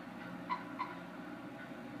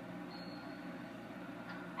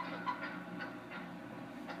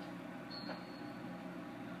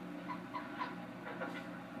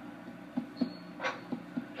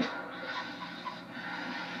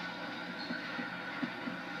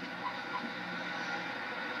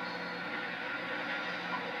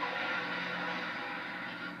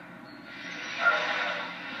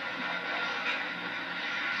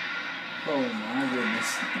 Oh my goodness.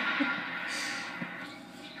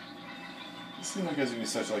 It seemed like it was gonna be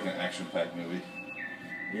such like an action-packed movie.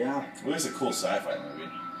 Yeah. At least a cool sci-fi movie.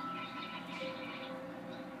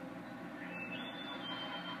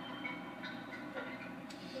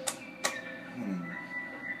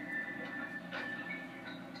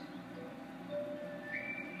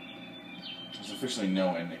 There's officially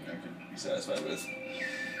no ending I could be satisfied with.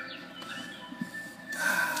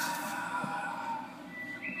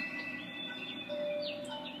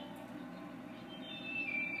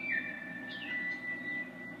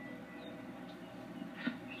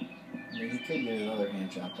 I mean, he could get his other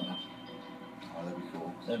hand chopped off. Oh, that'd be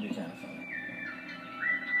cool. That'd be kind of funny.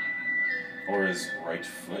 Or his right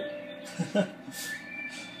foot.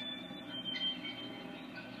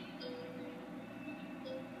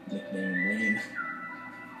 Nickname him Lean.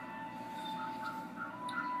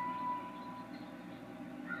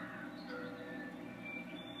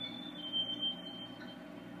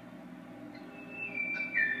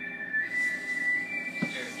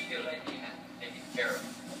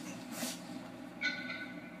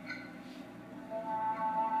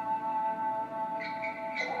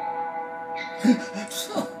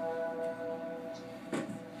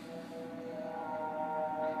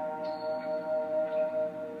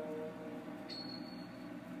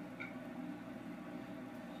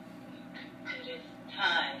 It is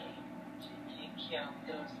time to take care of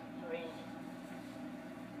those three.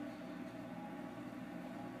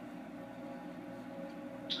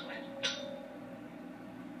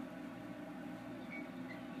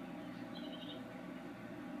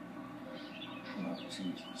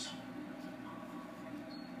 Jesus.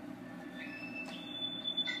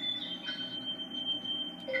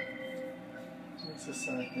 What's this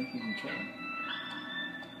side think you can kill him?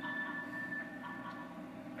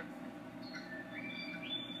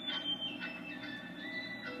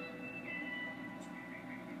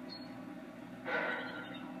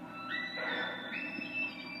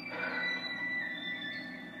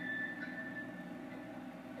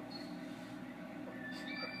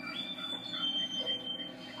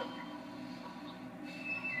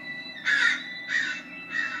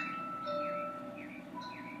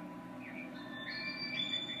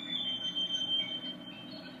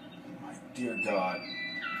 Dear God.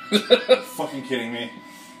 Are you fucking kidding me?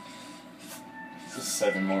 Just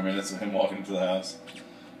 7 more minutes of him walking into the house.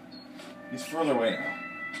 He's further away now.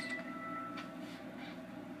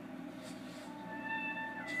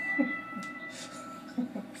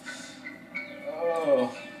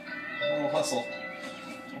 Oh. A little hustle.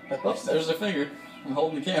 Oh, there's their finger. I'm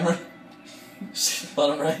holding the camera.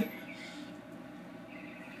 Bottom right.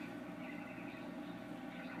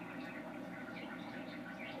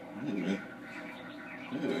 Ew.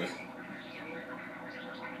 Ew.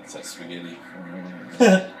 That's that spaghetti.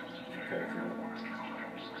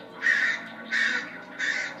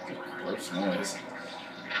 Gross noise.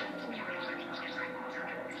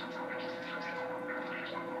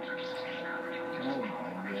 Oh my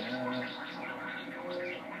god.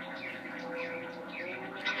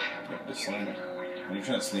 Just slam it. When you're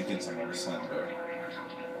trying to sneak in somewhere, just slam the door.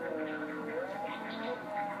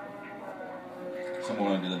 Someone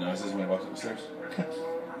want to do the noises when we walk upstairs?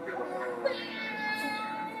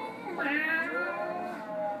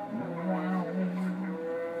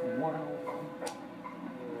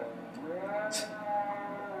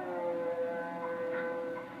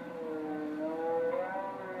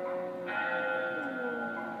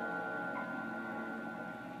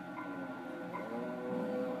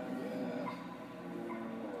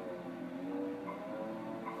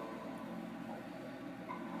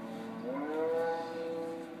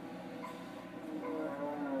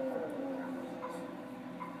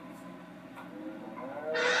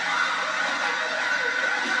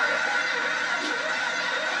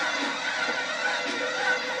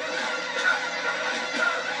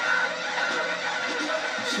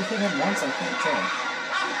 She hit him once, I can't tell.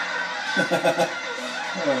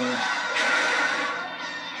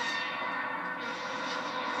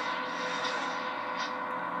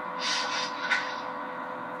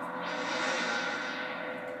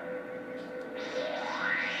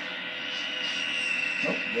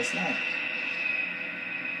 Nope, guess not.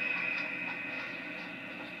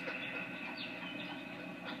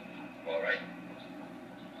 All right.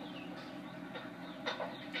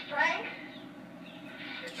 Frank?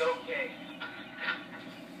 It's okay.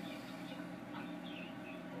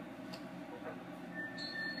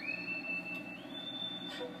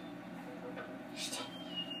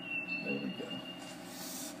 There we go.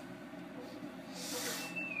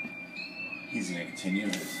 He's gonna continue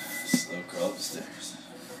his slow crawl up the stairs.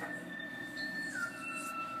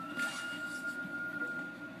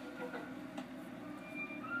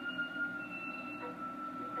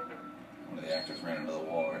 One of the actors ran into the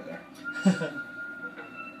wall right there.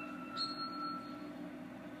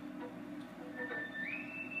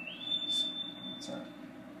 What's that?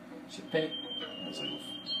 Should paint. It was like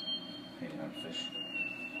painting on fish.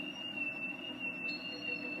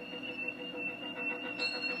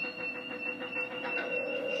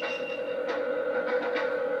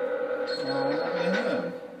 Oh, look at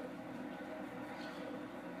him.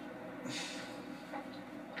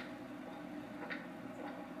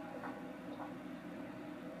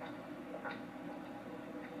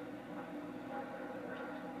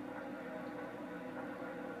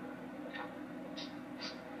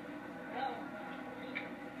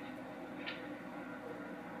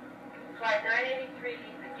 Flight 983,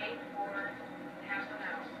 the gate for half an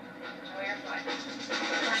hour. Enjoy your flight.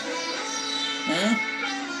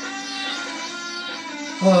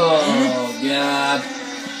 Oh god.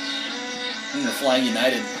 I'm gonna fly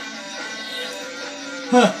United.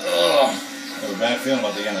 I have a bad feeling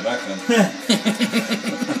about the guy in the back then.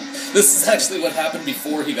 This is actually what happened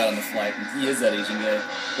before he got on the flight. He is that Asian guy.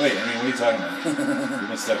 Wait, I mean, what are you talking about? We've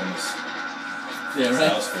been stuck in this, Yeah,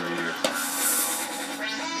 right. house for a year.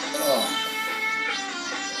 Oh.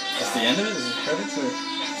 That's the end of it? Is it credits or?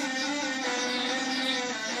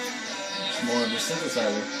 It's more of a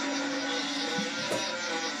synthesizer.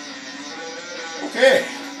 Okay.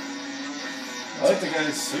 I like the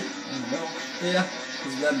guy's suit in the middle. Yeah.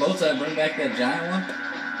 Is that bow tie bring back that giant one?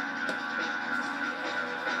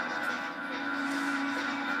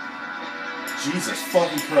 Jesus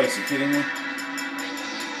fucking Christ, you kidding me?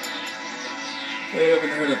 They haven't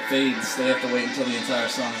heard of fades. They have to wait until the entire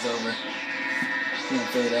song's over. Can't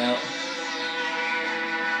fade out.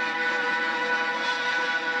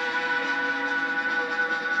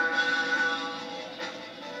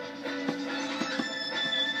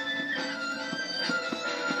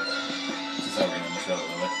 This is how we're gonna end the show,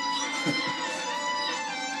 really.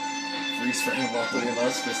 Freeze frame of all three of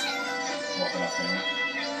us just Walking off camera.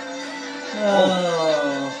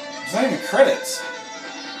 Oh. There's not even credits.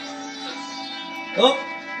 Oh!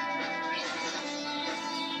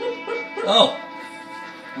 Oh!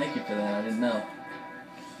 Thank you for that, I didn't know.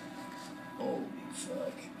 Holy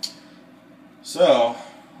fuck. So,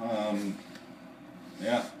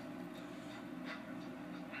 yeah.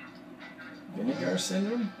 Vinegar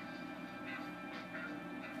syndrome?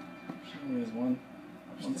 She only has one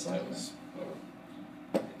side. That was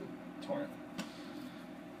torrent.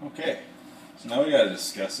 Okay, so now we gotta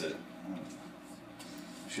discuss it. I'm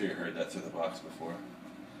sure you heard that through the box before.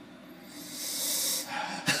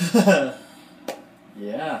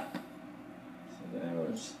 Yeah. So there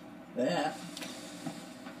was that.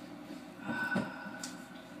 I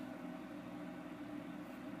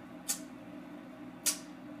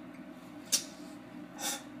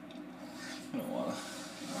don't wanna.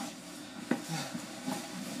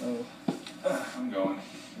 No. I'm going.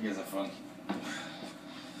 You guys have fun.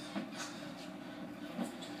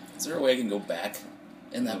 Is there a way I can go back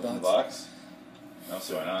in that In box? the box? No,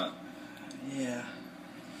 so why not? Yeah.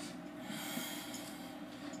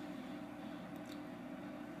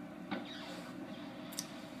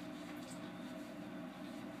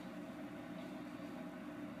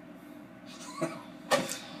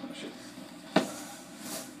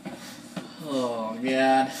 Oh,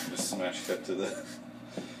 God. Just smash cut to the